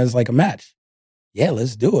the Arena is like a match. Yeah,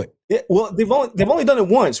 let's do it. Yeah, well, they've only done it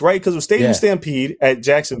once, right? Because it was Stadium Stampede at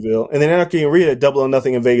Jacksonville, and then Anarchy Arena at Double or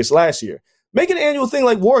Nothing in Vegas last year. Make an annual thing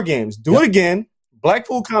like War Games. Do it again.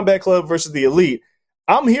 Blackpool Combat Club versus the Elite.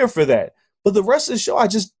 I'm here for that. But the rest of the show,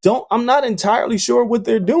 I'm not entirely sure what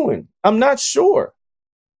they're doing. I'm not sure.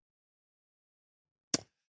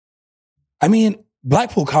 I mean,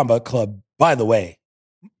 Blackpool Combat Club, by the way,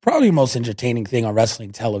 probably the most entertaining thing on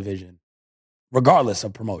wrestling television, regardless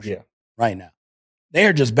of promotion right now.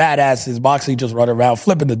 They're just badasses. Moxley just running around,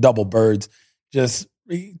 flipping the double birds.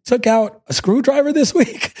 He took out a screwdriver this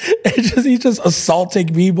week. He's just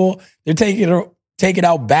assaulting people. They're taking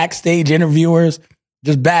out backstage interviewers.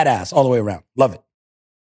 Just badass all the way around. Love it.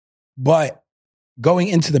 But going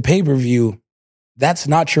into the pay-per-view, that's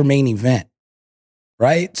not your main event,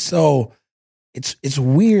 right? So it's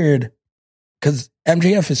weird because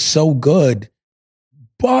MJF is so good,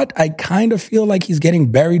 but I kind of feel like he's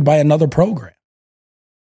getting buried by another program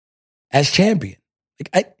as champion.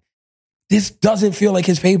 This doesn't feel like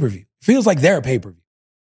his pay-per-view. It feels like their pay-per-view.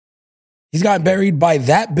 He's got buried by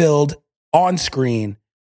that build on screen,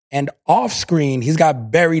 and off screen, he's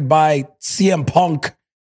got buried by CM Punk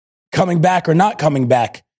coming back or not coming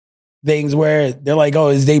back. Things where they're like, oh,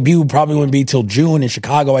 his debut probably wouldn't be till June in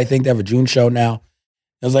Chicago. I think they have a June show now.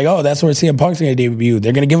 It was like, oh, that's where CM Punk's going to debut.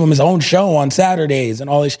 They're going to give him his own show on Saturdays and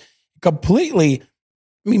all this. Completely,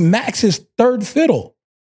 Max is third fiddle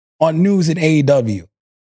on news in AEW.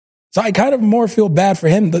 So I kind of more feel bad for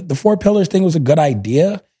him. The Four Pillars thing was a good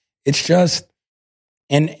idea. It's just,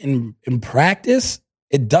 in practice,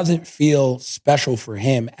 it doesn't feel special for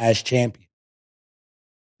him as champion.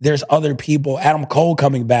 There's other people, Adam Cole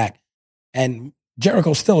coming back, and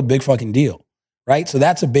Jericho's still a big fucking deal, right? So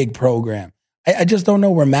that's a big program. I just don't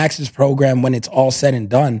know where Max's program, when it's all said and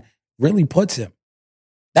done, really puts him.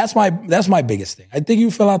 That's my biggest thing. I think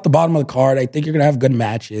you fill out the bottom of the card. I think you're gonna have good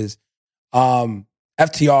matches.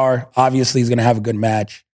 FTR obviously is gonna have a good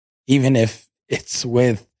match, even if it's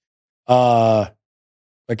with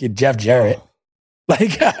Jeff Jarrett.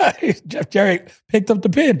 Jeff Jarrett picked up the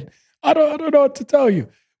pin. I don't know what to tell you.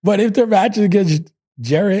 But if their match is against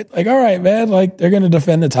Jarrett, all right, man, they're gonna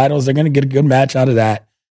defend the titles. They're gonna get a good match out of that.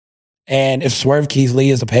 And if Swerve Keith Lee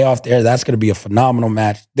is the payoff there, that's going to be a phenomenal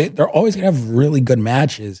match. They're always going to have really good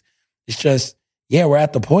matches. It's just, we're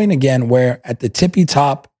at the point again where at the tippy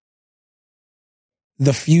top,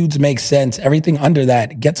 the feuds make sense. Everything under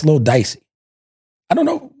that gets a little dicey. I don't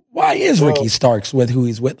know. Why is Ricky Starks with who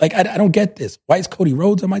he's with? I don't get this. Why is Cody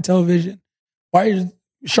Rhodes on my television? Why is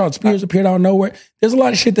Sean Spears appeared out of nowhere? There's a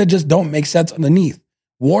lot of shit that just don't make sense underneath.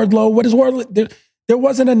 Wardlow, what is Wardlow? There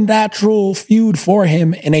wasn't a natural feud for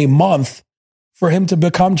him in a month for him to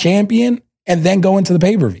become champion and then go into the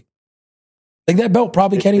pay-per-view. Like that belt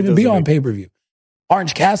probably can't even be on pay-per-view.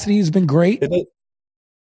 Orange Cassidy has been great.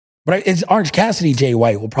 But it's Orange Cassidy, Jay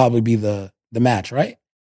White will probably be the match, right?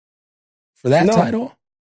 For that title?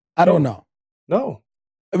 I don't know. No.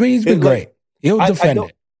 I mean, he's been great. He'll defend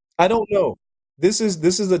it. I don't know. This is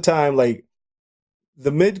the time, like,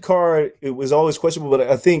 the mid-card, it was always questionable, but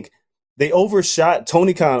I think they overshot,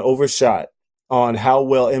 Tony Khan overshot on how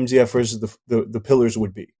well MJF versus the Pillars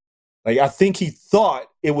would be. Like, I think he thought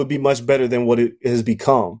it would be much better than what it has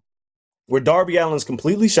become. Where Darby Allin's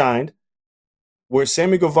completely shined, where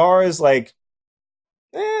Sammy Guevara is like,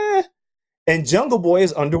 and Jungle Boy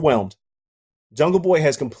is underwhelmed. Jungle Boy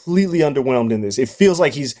has completely underwhelmed in this. It feels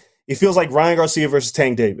like Ryan Garcia versus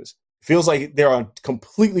Tank Davis. It feels like they're on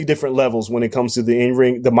completely different levels when it comes to the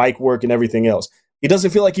in-ring, the mic work, and everything else. He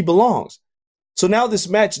doesn't feel like he belongs. So now this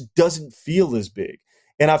match doesn't feel as big.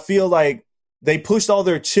 And I feel like they pushed all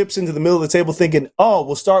their chips into the middle of the table thinking, oh,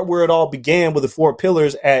 we'll start where it all began with the 4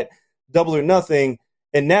 pillars at Double or Nothing.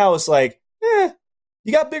 And now it's like,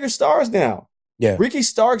 you got bigger stars now. Yeah. Ricky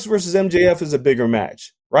Starks versus MJF is a bigger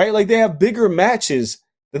match, right? Like they have bigger matches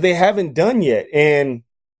that they haven't done yet. And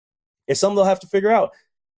it's something they'll have to figure out.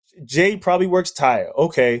 Jay probably works Taya.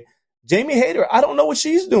 Okay. Jamie Hayter, I don't know what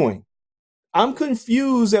she's doing. I'm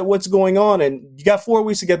confused at what's going on. And you got 4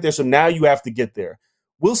 weeks to get there. So now you have to get there.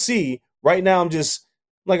 We'll see. Right now, I'm just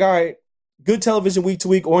like, all right, good television week to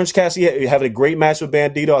week. Orange Cassidy having a great match with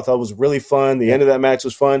Bandito. I thought it was really fun. The end of that match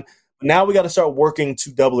was fun. Now we got to start working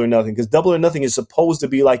to Double or Nothing because Double or Nothing is supposed to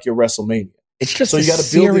be like your WrestleMania. It's just so you got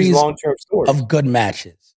to build these long-term stories of good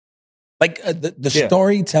matches. Like the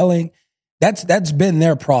storytelling, that's been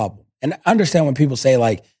their problem. And I understand when people say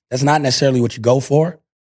like that's not necessarily what you go for,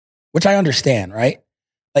 which I understand, right?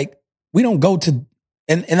 Like we don't go to,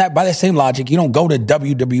 and that by the same logic, you don't go to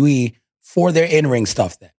WWE for their in-ring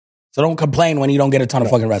stuff then. So don't complain when you don't get a ton of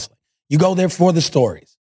fucking wrestling. You go there for the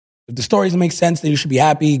stories. If the stories make sense, then you should be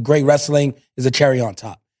happy. Great wrestling is a cherry on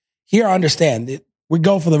top. Here, I understand that we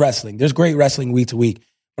go for the wrestling. There's great wrestling week to week,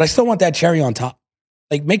 but I still want that cherry on top.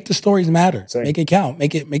 Like, make the stories matter. Same. Make it count.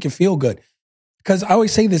 Make it feel good. Because I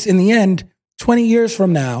always say this, in the end, 20 years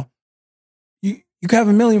from now, you could have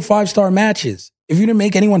 1 million 5-star matches. If you didn't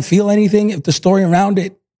make anyone feel anything, if the story around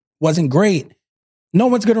it wasn't great, no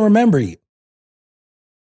one's going to remember you.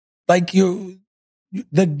 Like,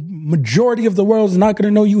 the majority of the world is not going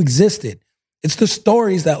to know you existed. It's the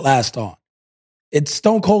stories that last on. It's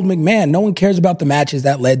Stone Cold McMahon. No one cares about the matches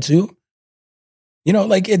that led to. You know,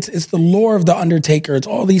 like it's the lore of The Undertaker. It's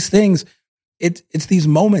all these things. It's these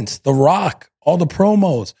moments. The Rock, all the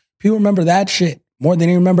promos. People remember that shit more than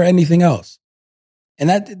they remember anything else. And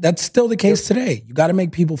that's still the case today. You got to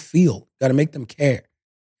make people feel. You got to make them care.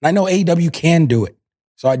 And I know AEW can do it.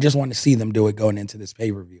 So I just want to see them do it going into this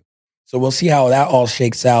pay-per-view. So we'll see how that all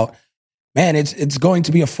shakes out. Man, it's going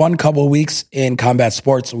to be a fun couple of weeks in combat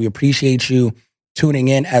sports. So we appreciate you tuning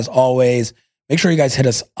in as always. Make sure you guys hit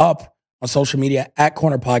us up on social media at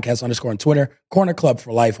Corner Podcast _ on Twitter, Corner Club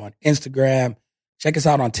for Life on Instagram. Check us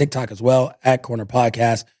out on TikTok as well at Corner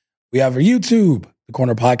Podcast. We have our YouTube, the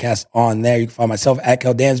Corner Podcast on there. You can find myself at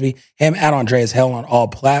Kel Dansby, him at Andreas Hell on all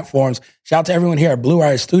platforms. Shout out to everyone here at Blue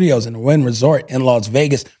Wire Studios in the Wynn Resort in Las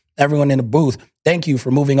Vegas. Everyone in the booth, thank you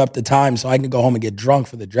for moving up the time so I can go home and get drunk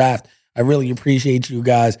for the draft. I really appreciate you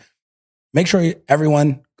guys. Make sure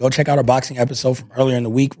everyone go check out our boxing episode from earlier in the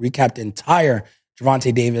week. Recapped the entire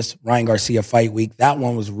Gervonta Davis, Ryan Garcia fight week. That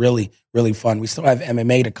one was really, really fun. We still have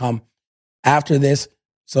MMA to come after this.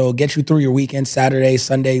 So get you through your weekend, Saturday,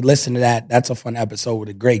 Sunday. Listen to that. That's a fun episode with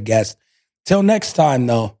a great guest. Till next time,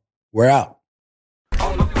 though, we're out.